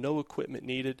play. There's no equipment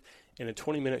needed. And in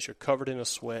 20 minutes, you're covered in a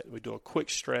sweat. We do a quick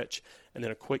stretch and then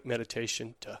a quick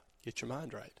meditation to get your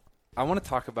mind right. I want to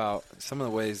talk about some of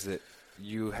the ways that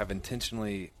you have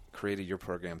intentionally created your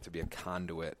program to be a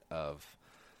conduit of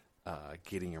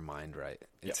getting your mind right.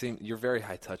 It seems you're very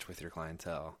high touch with your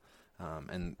clientele,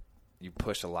 and you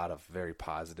push a lot of very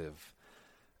positive.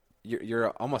 You're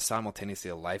almost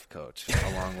simultaneously a life coach,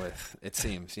 along with, it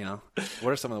seems,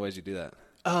 What are some of the ways you do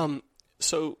that?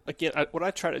 So again, what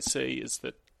I try to say is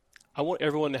that I want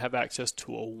everyone to have access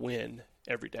to a win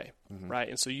every day, right?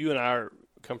 And so you and I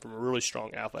come from a really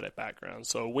strong athletic background.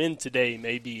 So a win today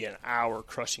may be an hour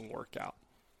crushing workout.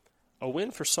 A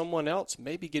win for someone else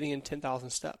may be getting in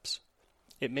 10,000 steps.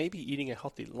 It may be eating a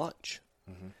healthy lunch.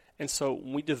 And so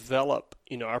when we develop,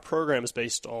 our program is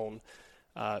based on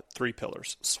 3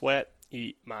 pillars: sweat,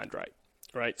 eat, mind right,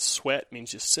 right? Sweat means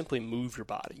just simply move your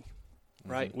body,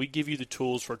 right? We give you the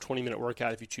tools for a 20-minute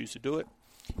workout if you choose to do it.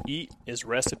 Eat is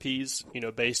recipes,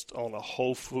 based on a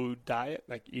whole food diet,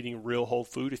 like eating real whole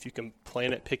food. If you can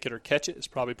plant it, pick it, or catch it, it's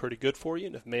probably pretty good for you.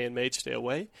 And if man-made, stay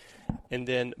away. And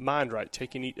then mind right,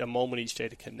 taking a moment each day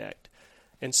to connect.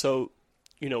 And so,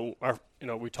 we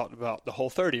talked about the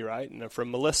Whole30, right? And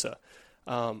from Melissa,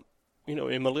 and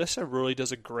Melissa really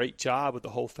does a great job with the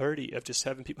Whole30 of just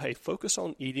having people, hey, focus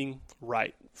on eating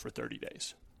right for 30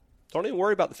 days. Don't even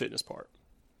worry about the fitness part.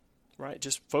 Right,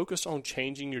 just focus on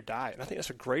changing your diet. And I think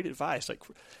that's a great advice. Like,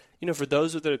 for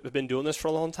those that have been doing this for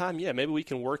a long time, maybe we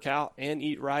can work out and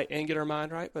eat right and get our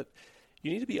mind right. But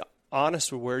you need to be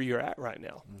honest with where you're at right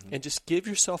now, and just give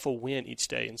yourself a win each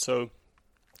day. And so,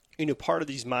 part of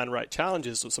these mind right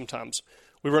challenges. So sometimes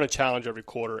we run a challenge every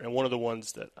quarter, and one of the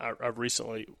ones that I've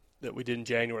recently that we did in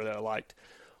January that I liked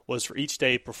was for each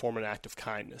day perform an act of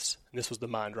kindness. And this was the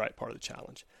mind right part of the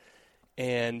challenge,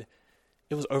 and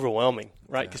it was overwhelming,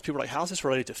 right? Because people were like, how's this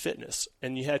related to fitness?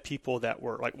 And you had people that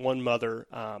were like, one mother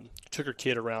took her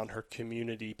kid around her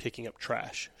community picking up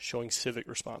trash, showing civic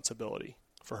responsibility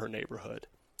for her neighborhood.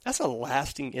 That's a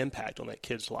lasting impact on that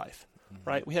kid's life,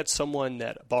 right? We had someone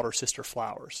that bought her sister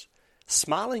flowers.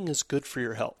 Smiling is good for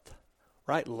your health,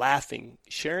 right? Laughing,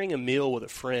 sharing a meal with a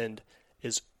friend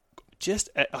is just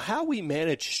how we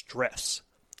manage stress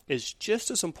is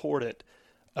just as important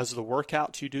as the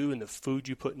workouts you do and the food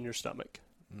you put in your stomach,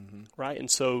 right? And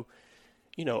so,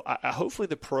 hopefully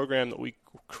the program that we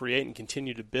create and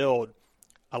continue to build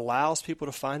allows people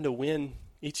to find a win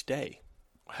each day,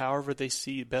 however they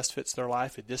see best fits their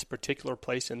life at this particular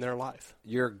place in their life.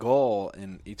 Your goal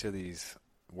in each of these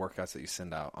workouts that you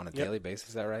send out on a daily basis,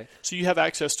 is that right? So you have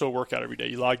access to a workout every day.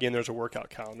 You log in, there's a workout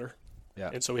calendar.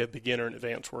 Yeah. And so we have beginner and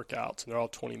advanced workouts, and they're all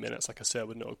 20 minutes, like I said,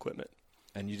 with no equipment.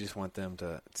 And you just want them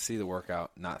to see the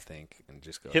workout, not think, and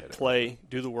just go hit play,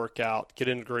 do the workout, get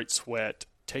in a great sweat,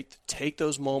 take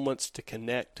those moments to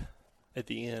connect at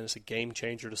the end. It's a game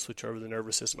changer to switch over the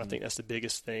nervous system. I think that's the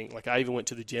biggest thing. Like, I even went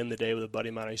to the gym today with a buddy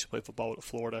of mine. I used to play football with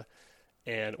Florida,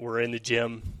 and we're in the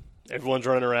gym. Everyone's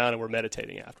running around, and we're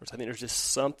meditating afterwards. I think there's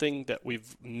just something that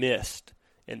we've missed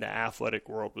in the athletic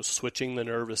world was switching the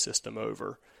nervous system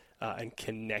over and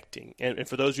connecting. And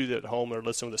for those of you that at home are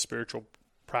listening with a spiritual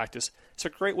practice, it's a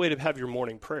great way to have your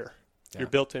morning prayer, your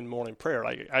built-in morning prayer.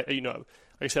 Like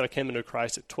I said, I came into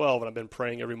Christ at 12, and I've been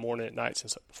praying every morning at night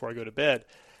since before I go to bed.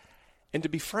 And to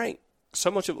be frank, so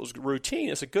much of it was routine.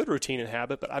 It's a good routine and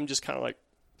habit, but I'm just kind of like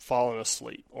falling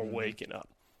asleep or waking up.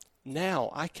 Now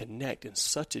I connect in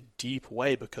such a deep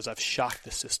way because I've shocked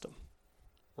the system,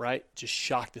 right? Just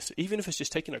shocked this. Even if it's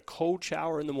just taking a cold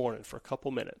shower in the morning for a couple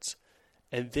minutes,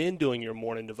 and then doing your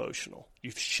morning devotional,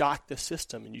 you've shocked the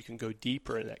system, and you can go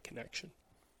deeper in that connection.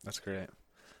 That's great.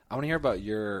 I want to hear about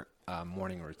your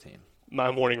morning routine. My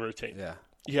morning routine. Yeah.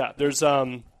 Yeah. There's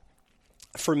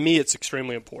for me, it's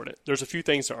extremely important. There's a few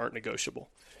things that aren't negotiable.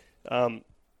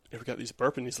 We got these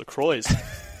burping, these LaCroix.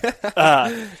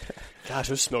 Gosh,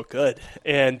 those smell good.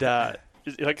 And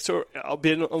so I'll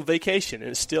be on vacation,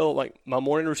 and it's still like my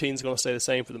morning routine is going to stay the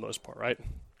same for the most part, right?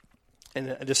 And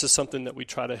this is something that we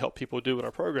try to help people do in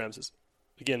our programs is,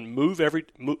 again, move as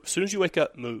soon as you wake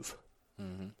up, move,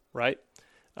 right?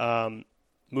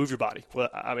 Move your body. Well,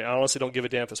 I mean, I honestly don't give a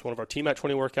damn if it's one of our Team at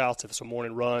 20 workouts, if it's a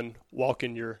morning run,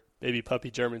 walking your baby puppy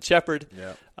German Shepherd.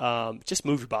 Just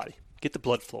move your body. Get the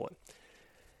blood flowing.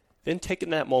 Then taking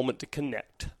that moment to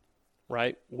connect,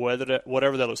 right? Whatever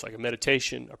that looks like, a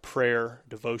meditation, a prayer,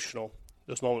 devotional,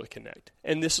 those moments to connect.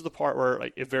 And this is the part where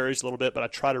it varies a little bit, but I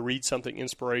try to read something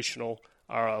inspirational,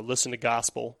 or listen to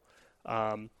gospel,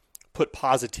 put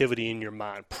positivity in your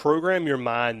mind. Program your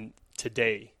mind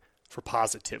today for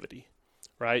positivity,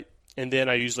 right? and then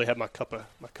I usually have my cup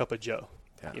of Joe,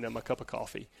 my cup of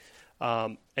coffee.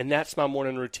 And that's my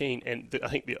morning routine. And I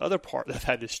think the other part that I've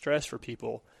had to stress for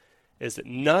people is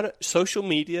that social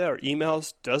media or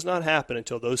emails does not happen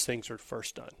until those things are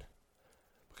first done.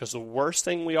 Because the worst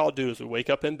thing we all do is we wake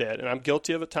up in bed, and I'm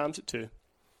guilty of it times too,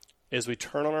 is we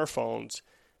turn on our phones,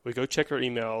 we go check our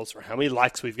emails or how many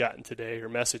likes we've gotten today or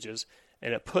messages,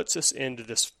 and it puts us into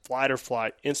this flight or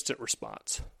flight instant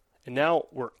response. And now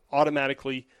we're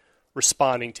automatically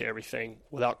responding to everything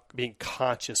without being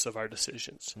conscious of our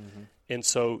decisions. Mm-hmm. And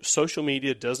so social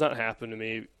media does not happen to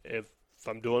me if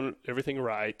I'm doing everything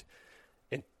right,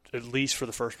 and at least for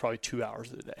the first probably 2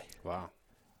 hours of the day. Wow.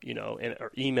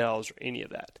 Or emails or any of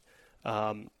that.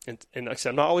 And like I said,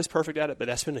 I'm not always perfect at it, but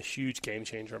that's been a huge game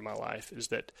changer in my life is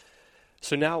that.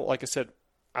 So now, like I said,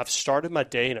 I've started my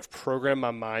day and I've programmed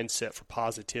my mindset for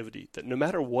positivity that no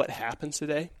matter what happens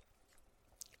today,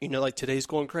 like today's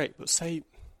going great, but say,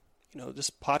 this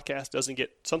podcast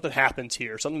something happens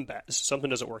here, something bad,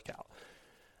 something doesn't work out.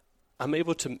 I'm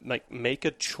able to make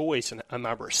a choice in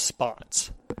my response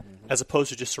as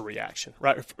opposed to just a reaction,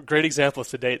 right? A great example is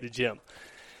today at the gym.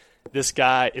 This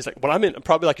guy is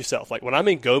probably like yourself, like when I'm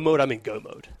in go mode, I'm in go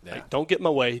mode. Yeah. Like, don't get in my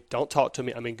way. Don't talk to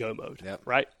me. I'm in go mode. Yep.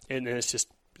 Right. And then it's just,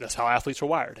 that's how athletes are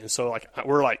wired. And so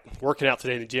we're working out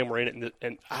today in the gym, we're in it.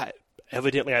 And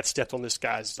I'd stepped on this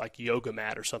guy's yoga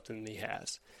mat or something that he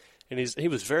has. And he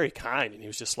was very kind. And he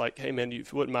was just like, hey man,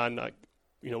 if you wouldn't mind,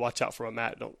 watch out for my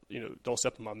mat. Don't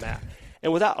step on my mat.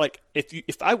 And without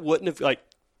if I wouldn't have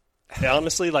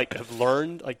honestly have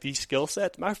learned these skill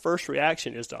sets, my first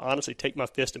reaction is to honestly take my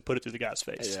fist and put it through the guy's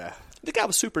face. Yeah. The guy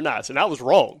was super nice and I was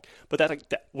wrong, but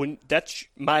that's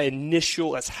my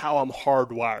initial, that's how I'm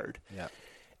hardwired. Yeah.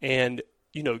 And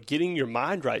getting your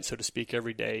mind right, so to speak,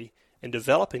 every day and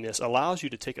developing this allows you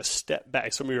to take a step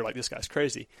back. Some of you are like, this guy's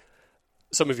crazy.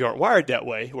 Some of you aren't wired that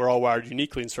way. We're all wired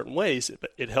uniquely in certain ways,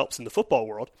 but it helps in the football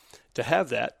world to have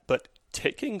that. But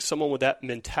taking someone with that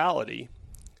mentality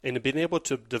and being able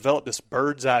to develop this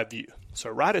bird's eye view.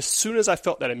 So right as soon as I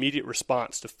felt that immediate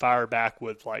response to fire back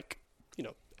with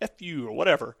F you or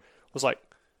whatever, was like,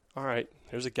 all right,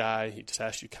 there's a guy, he just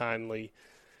asked you kindly,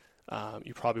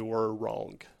 you probably were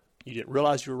wrong. You didn't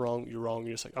realize you were wrong. You're wrong.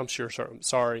 You're just like, I'm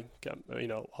sorry.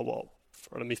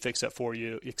 Let me fix that for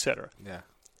you, etc. Yeah.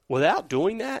 Without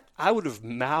doing that, I would have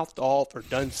mouthed off or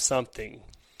done something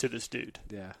to this dude.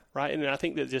 Yeah. Right. And I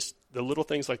think that just the little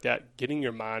things like that, getting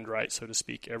your mind right, so to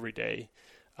speak, every day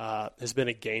has been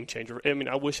a game changer. I mean,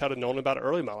 I wish I'd have known about it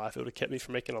early in my life. It would have kept me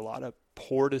from making a lot of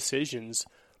poor decisions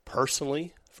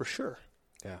personally, for sure.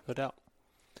 Yeah. No doubt.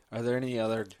 Are there any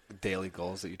other daily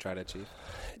goals that you try to achieve?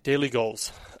 Daily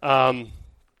goals.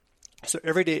 So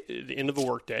every day at the end of a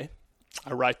work day,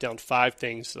 I write down 5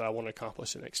 things that I want to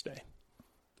accomplish the next day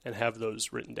and have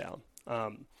those written down.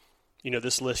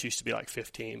 This list used to be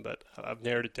 15, but I've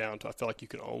narrowed it down to I feel like you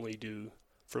can only do,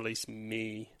 for at least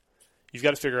me, you've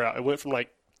got to figure out, it went from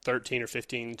 13 or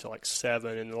 15 to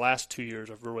 7. In the last 2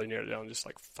 years, I've really narrowed it down to just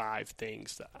 5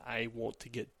 things that I want to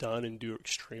get done and do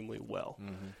extremely well.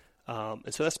 Mm-hmm.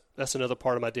 And so that's another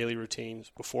part of my daily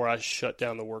routines. Before I shut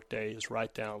down the workday is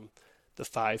write down the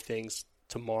 5 things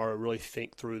tomorrow, really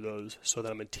think through those so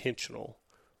that I'm intentional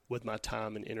with my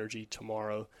time and energy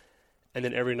tomorrow. And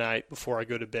then every night before I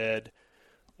go to bed,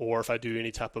 or if I do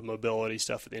any type of mobility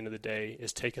stuff at the end of the day,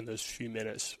 is taking those few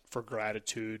minutes for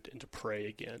gratitude and to pray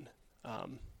again.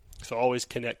 So always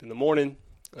connect in the morning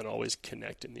and always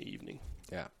connect in the evening.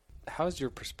 Yeah. How has your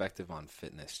perspective on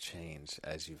fitness changed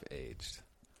as you've aged?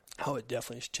 Oh, it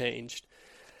definitely has changed.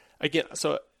 Again,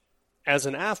 so as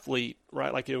an athlete,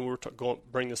 right, we were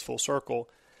bring this full circle.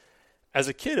 As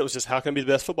a kid, it was just how can I be the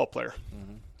best football player?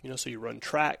 Mm-hmm. So you run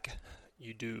track,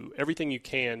 you do everything you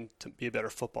can to be a better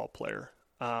football player.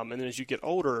 And then as you get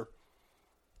older,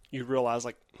 you realize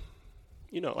I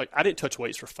didn't touch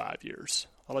weights for 5 years.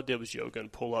 All I did was yoga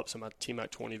and pull-ups and my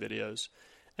T-Mac 20 videos.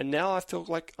 And now I feel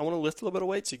like I want to lift a little bit of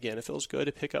weights again. It feels good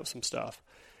to pick up some stuff.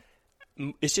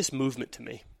 It's just movement to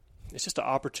me. It's just an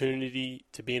opportunity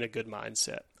to be in a good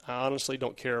mindset. I honestly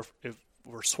don't care if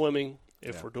we're swimming,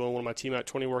 if we're doing one of my T-Mac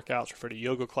 20 workouts, if we're at a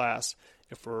yoga class,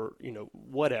 if we're,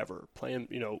 whatever, playing,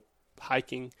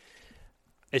 hiking.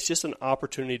 It's just an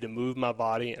opportunity to move my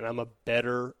body, and I'm a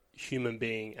better human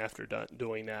being after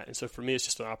doing that. And so for me, it's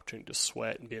just an opportunity to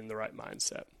sweat and be in the right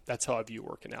mindset. That's how I view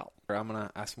working out. I'm going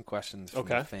to ask some questions from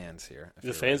the fans here.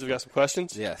 The fans have got some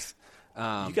questions? Yes.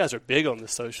 You guys are big on the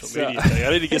social media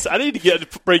thing. I need to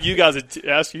bring you guys and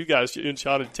ask you guys and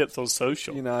Sean tips on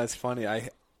social. It's funny.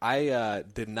 I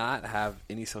did not have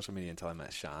any social media until I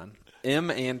met Sean.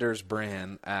 M. Anders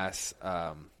Brand asks,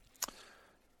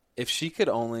 If she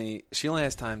only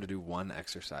has time to do one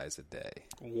exercise a day.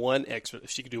 If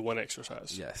she could do one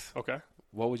exercise. Yes. Okay.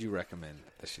 What would you recommend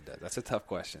that she does? That's a tough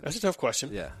question. That's a tough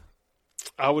question. Yeah.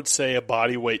 I would say a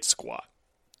body weight squat.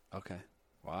 Okay.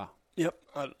 Wow. Yep.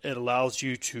 It allows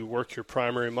you to work your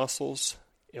primary muscles.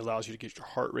 It allows you to get your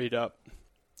heart rate up.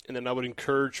 And then I would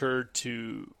encourage her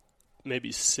to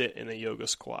maybe sit in a yoga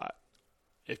squat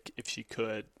if she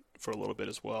could for a little bit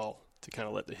as well, to kind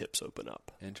of let the hips open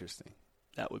up. Interesting.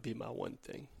 That would be my one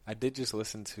thing. I did just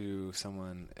listen to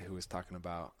someone who was talking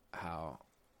about how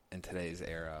in today's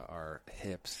era our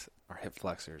hip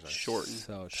flexors are shorten,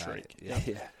 so tight. shrink. Yeah.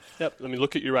 Yep. Let me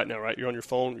look at you right now, right? You're on your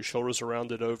phone, your shoulders are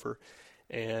rounded over.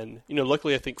 And,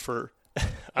 luckily I think for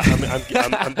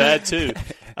I'm bad too.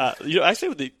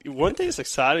 Actually, one thing that's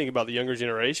exciting about the younger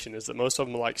generation is that most of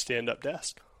them like stand-up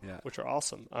desks, which are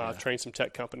awesome. I've trained some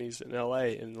tech companies in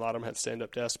L.A., and a lot of them had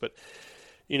stand-up desks. But,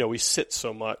 we sit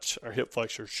so much, our hip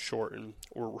flexors shorten,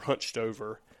 we're hunched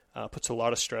over, puts a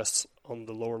lot of stress on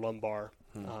the lower lumbar.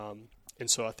 And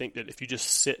so I think that if you just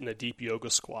sit in a deep yoga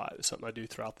squat, it's something I do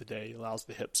throughout the day, it allows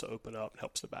the hips to open up and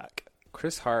helps the back.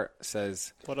 Chris Hart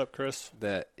says, "What up, Chris?"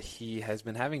 That he has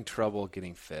been having trouble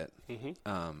getting fit,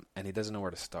 mm-hmm. And he doesn't know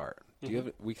where to start.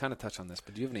 We kind of touched on this,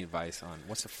 but do you have any advice on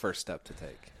what's the first step to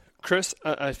take? Chris,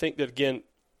 I think that, again,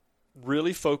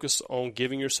 really focus on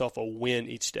giving yourself a win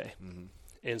each day. Mm-hmm.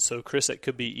 And so, Chris, that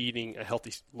could be eating a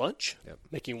healthy lunch,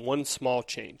 making one small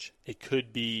change. It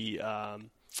could be a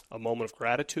moment of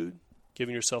gratitude,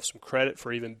 giving yourself some credit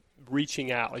for even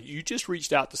reaching out. Like, you just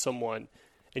reached out to someone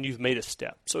and you've made a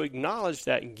step. So acknowledge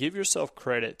that and give yourself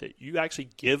credit that you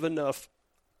actually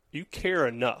you care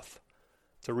enough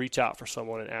to reach out for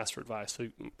someone and ask for advice. So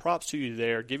props to you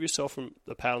there. Give yourself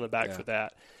the pat on the back for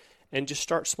that. And just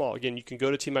start small. Again, you can go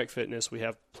to Team Mike Fitness. We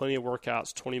have plenty of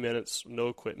workouts, 20 minutes, no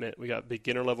equipment. We got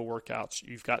beginner level workouts.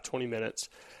 You've got 20 minutes.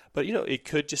 But, it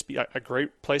could just be a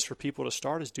great place for people to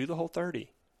start is do the Whole30.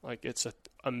 Like, it's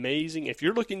amazing. If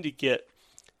you're looking to get,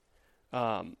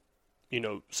 say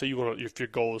if your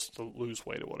goal is to lose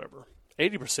weight or whatever,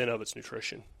 80% of it's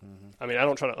nutrition. Mm-hmm. I mean, I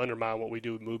don't try to undermine what we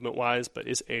do movement-wise, but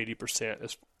it's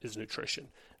 80% is nutrition.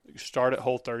 You start at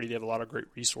Whole30. They have a lot of great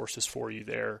resources for you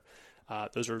there.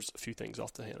 Those are a few things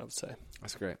off the hand, I would say.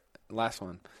 That's great. Last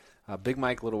one. Big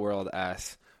Mike Little World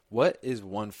asks, what is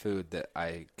one food that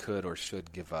I could or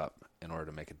should give up in order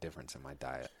to make a difference in my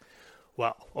diet?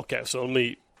 Wow. Okay, so let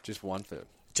me... Just one food.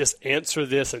 Just answer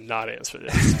this and not answer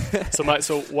this.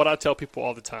 So what I tell people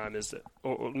all the time is that,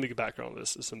 let me get back on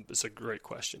this. It's a great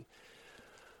question.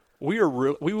 We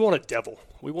want a devil.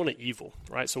 We want an evil,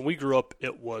 right? So when we grew up,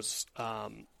 it was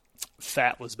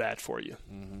fat was bad for you.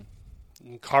 Mm-hmm.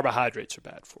 And carbohydrates are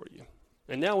bad for you.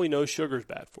 And now we know sugar is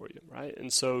bad for you, right?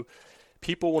 And so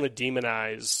people want to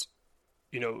demonize,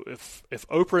 if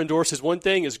Oprah endorses one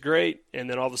thing, is great, and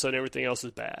then all of a sudden everything else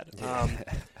is bad.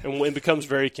 And it becomes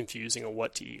very confusing on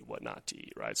what to eat, what not to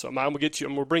eat, right? So I'm going to get you,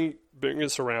 and we'll bring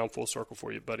this around full circle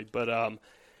for you, buddy. But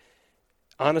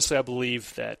honestly, I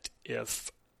believe that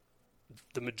if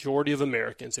the majority of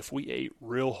Americans, if we ate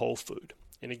real whole food,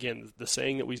 and again, the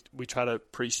saying that we try to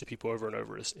preach to people over and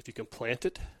over is, if you can plant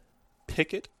it,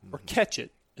 pick it, or catch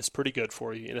it, it's pretty good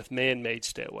for you. And if man-made,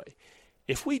 stay away.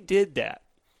 If we did that,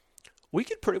 we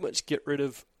could pretty much get rid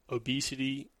of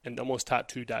obesity and almost type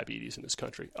 2 diabetes in this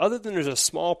country. Other than there's a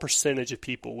small percentage of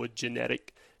people with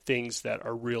genetic things that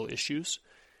are real issues,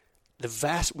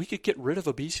 we could get rid of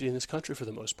obesity in this country for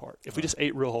the most part if we just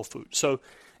ate real whole food. So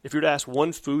if you were to ask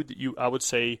one food that I would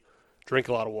say drink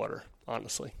a lot of water,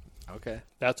 honestly. Okay.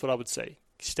 That's what I would say.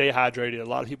 Stay hydrated. A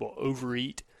lot of people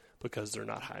overeat because they're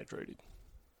not hydrated.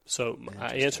 So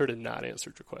I answered and not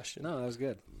answered your question. No, that was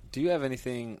good. Do you have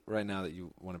anything right now that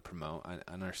you want to promote? I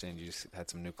understand you just had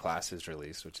some new classes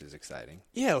released, which is exciting.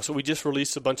 Yeah, so we just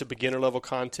released a bunch of beginner-level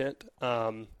content.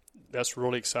 That's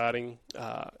really exciting.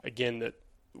 Again, that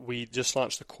we just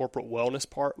launched the corporate wellness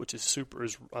part, which is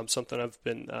something I've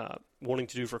been wanting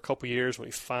to do for a couple of years.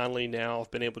 We finally now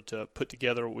have been able to put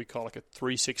together what we call like a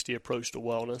 360 approach to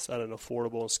wellness at an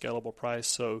affordable and scalable price.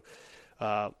 So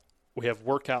we have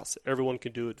workouts that everyone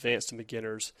can do, advanced and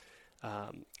beginners.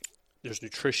 There's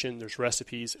nutrition, there's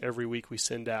recipes every week we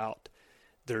send out.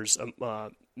 There's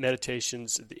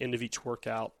meditations at the end of each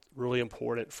workout, really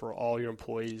important for all your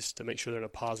employees to make sure they're in a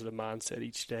positive mindset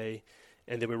each day.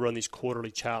 And then we run these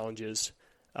quarterly challenges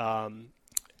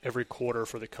every quarter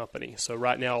for the company. So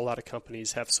right now, a lot of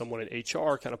companies have someone in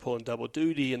HR kind of pulling double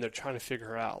duty, and they're trying to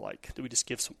figure out, like, do we just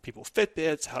give some people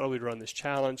Fitbits? How do we run this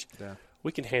challenge? Yeah.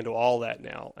 we can handle all that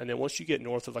now. And then once you get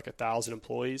north of like 1,000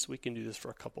 employees, we can do this for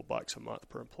a couple bucks a month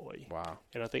per employee. Wow.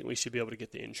 And I think we should be able to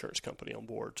get the insurance company on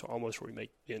board to almost where we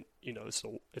make,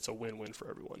 it's a win-win for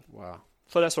everyone. Wow.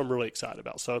 So that's what I'm really excited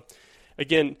about. So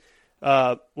again, we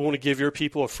want to give your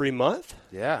people a free month.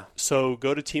 Yeah. So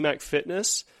go to TMAC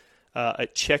Fitness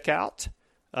at checkout.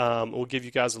 We'll give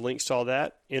you guys the links to all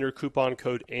that. Enter coupon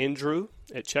code Andrew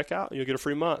at checkout, and you'll get a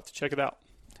free month. Check it out.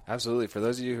 Absolutely. For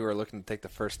those of you who are looking to take the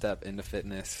first step into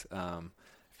fitness,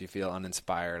 if you feel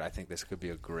uninspired, I think this could be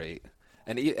a great –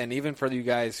 and even for you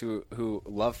guys who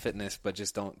love fitness but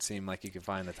just don't seem like you can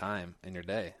find the time in your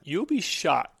day. You'll be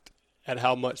shocked at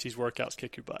how much these workouts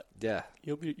kick your butt. Yeah.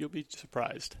 You'll be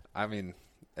surprised. I mean,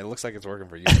 it looks like it's working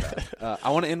for you. I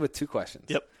want to end with two questions.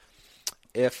 Yep.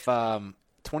 If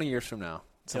 20 years from now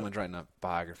someone's writing a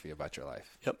biography about your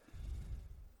life, yep,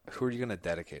 who are you going to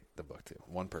dedicate the book to?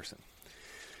 One person.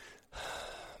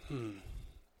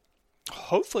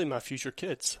 Hopefully my future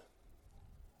kids.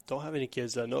 Don't have any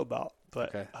kids that I know about,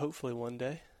 but hopefully one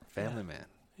day. Family man.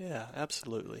 Yeah,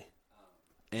 absolutely.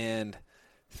 And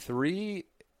three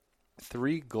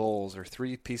goals or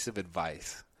three pieces of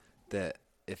advice that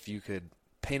if you could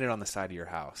paint it on the side of your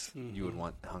house, you would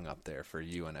want hung up there for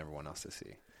you and everyone else to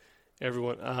see.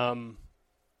 Everyone,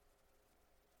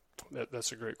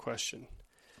 that's a great question.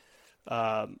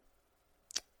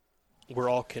 We're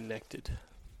all connected.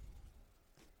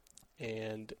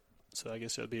 And so I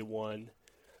guess that would be one. And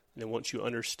then once you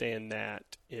understand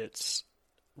that,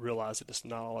 realize that it's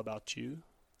not all about you,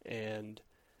 and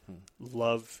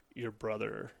love your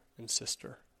brother and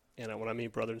sister. And when I mean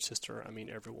brother and sister, I mean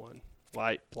everyone.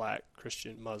 White, black,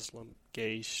 Christian, Muslim,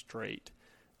 gay, straight,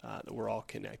 that we're all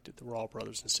connected, that we're all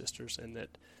brothers and sisters, and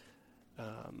that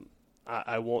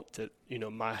I want that,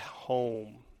 my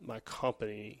home, my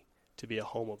company, to be a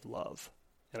home of love.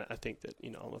 And I think that, I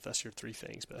don't know if that's your three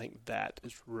things, but I think that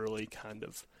is really kind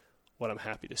of what I'm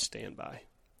happy to stand by.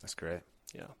 That's great.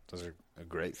 Yeah. Those are a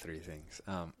great three things.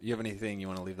 You have anything you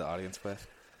want to leave the audience with?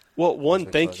 Well, one,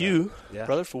 thank you, yeah,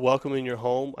 brother, for welcoming your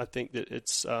home. I think that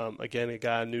it's, again, a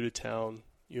guy new to town,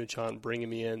 you and John bringing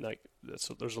me in.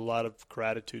 There's a lot of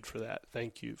gratitude for that.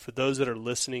 Thank you. For those that are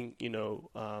listening,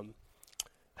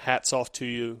 hats off to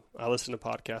you. I listen to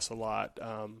podcasts a lot.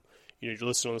 You're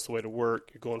listening on this way to work.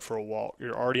 You're going for a walk.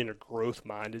 You're already in a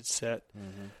growth-minded set.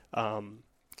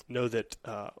 Know that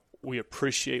we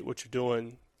appreciate what you're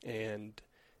doing, and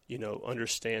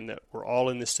understand that we're all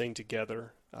in this thing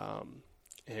together.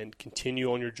 And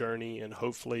continue on your journey, and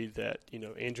hopefully that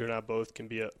Andrew and I both can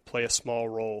play a small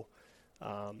role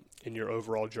in your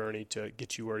overall journey to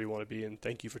get you where you want to be. And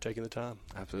thank you for taking the time.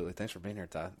 Absolutely. Thanks for being here,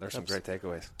 Todd. There's some great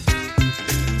takeaways.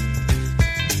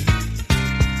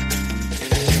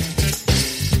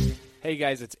 Hey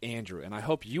guys, it's Andrew, and I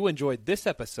hope you enjoyed this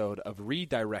episode of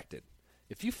Redirected.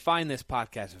 If you find this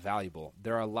podcast valuable,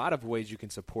 there are a lot of ways you can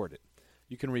support it.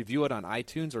 You can review it on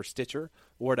iTunes or Stitcher,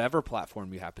 or whatever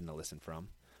platform you happen to listen from.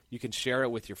 You can share it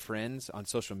with your friends on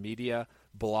social media,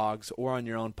 blogs, or on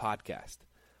your own podcast.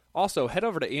 Also, head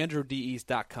over to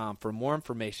andrewdeast.com for more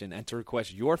information and to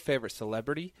request your favorite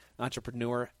celebrity,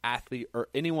 entrepreneur, athlete, or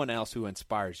anyone else who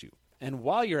inspires you. And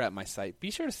while you're at my site, be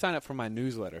sure to sign up for my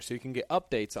newsletter so you can get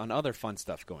updates on other fun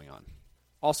stuff going on.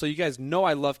 Also, you guys know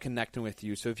I love connecting with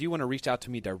you, so if you want to reach out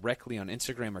to me directly on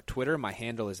Instagram or Twitter, my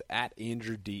handle is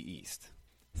 @AndrewDEast.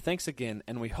 Thanks again,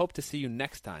 and we hope to see you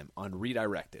next time on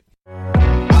Redirected.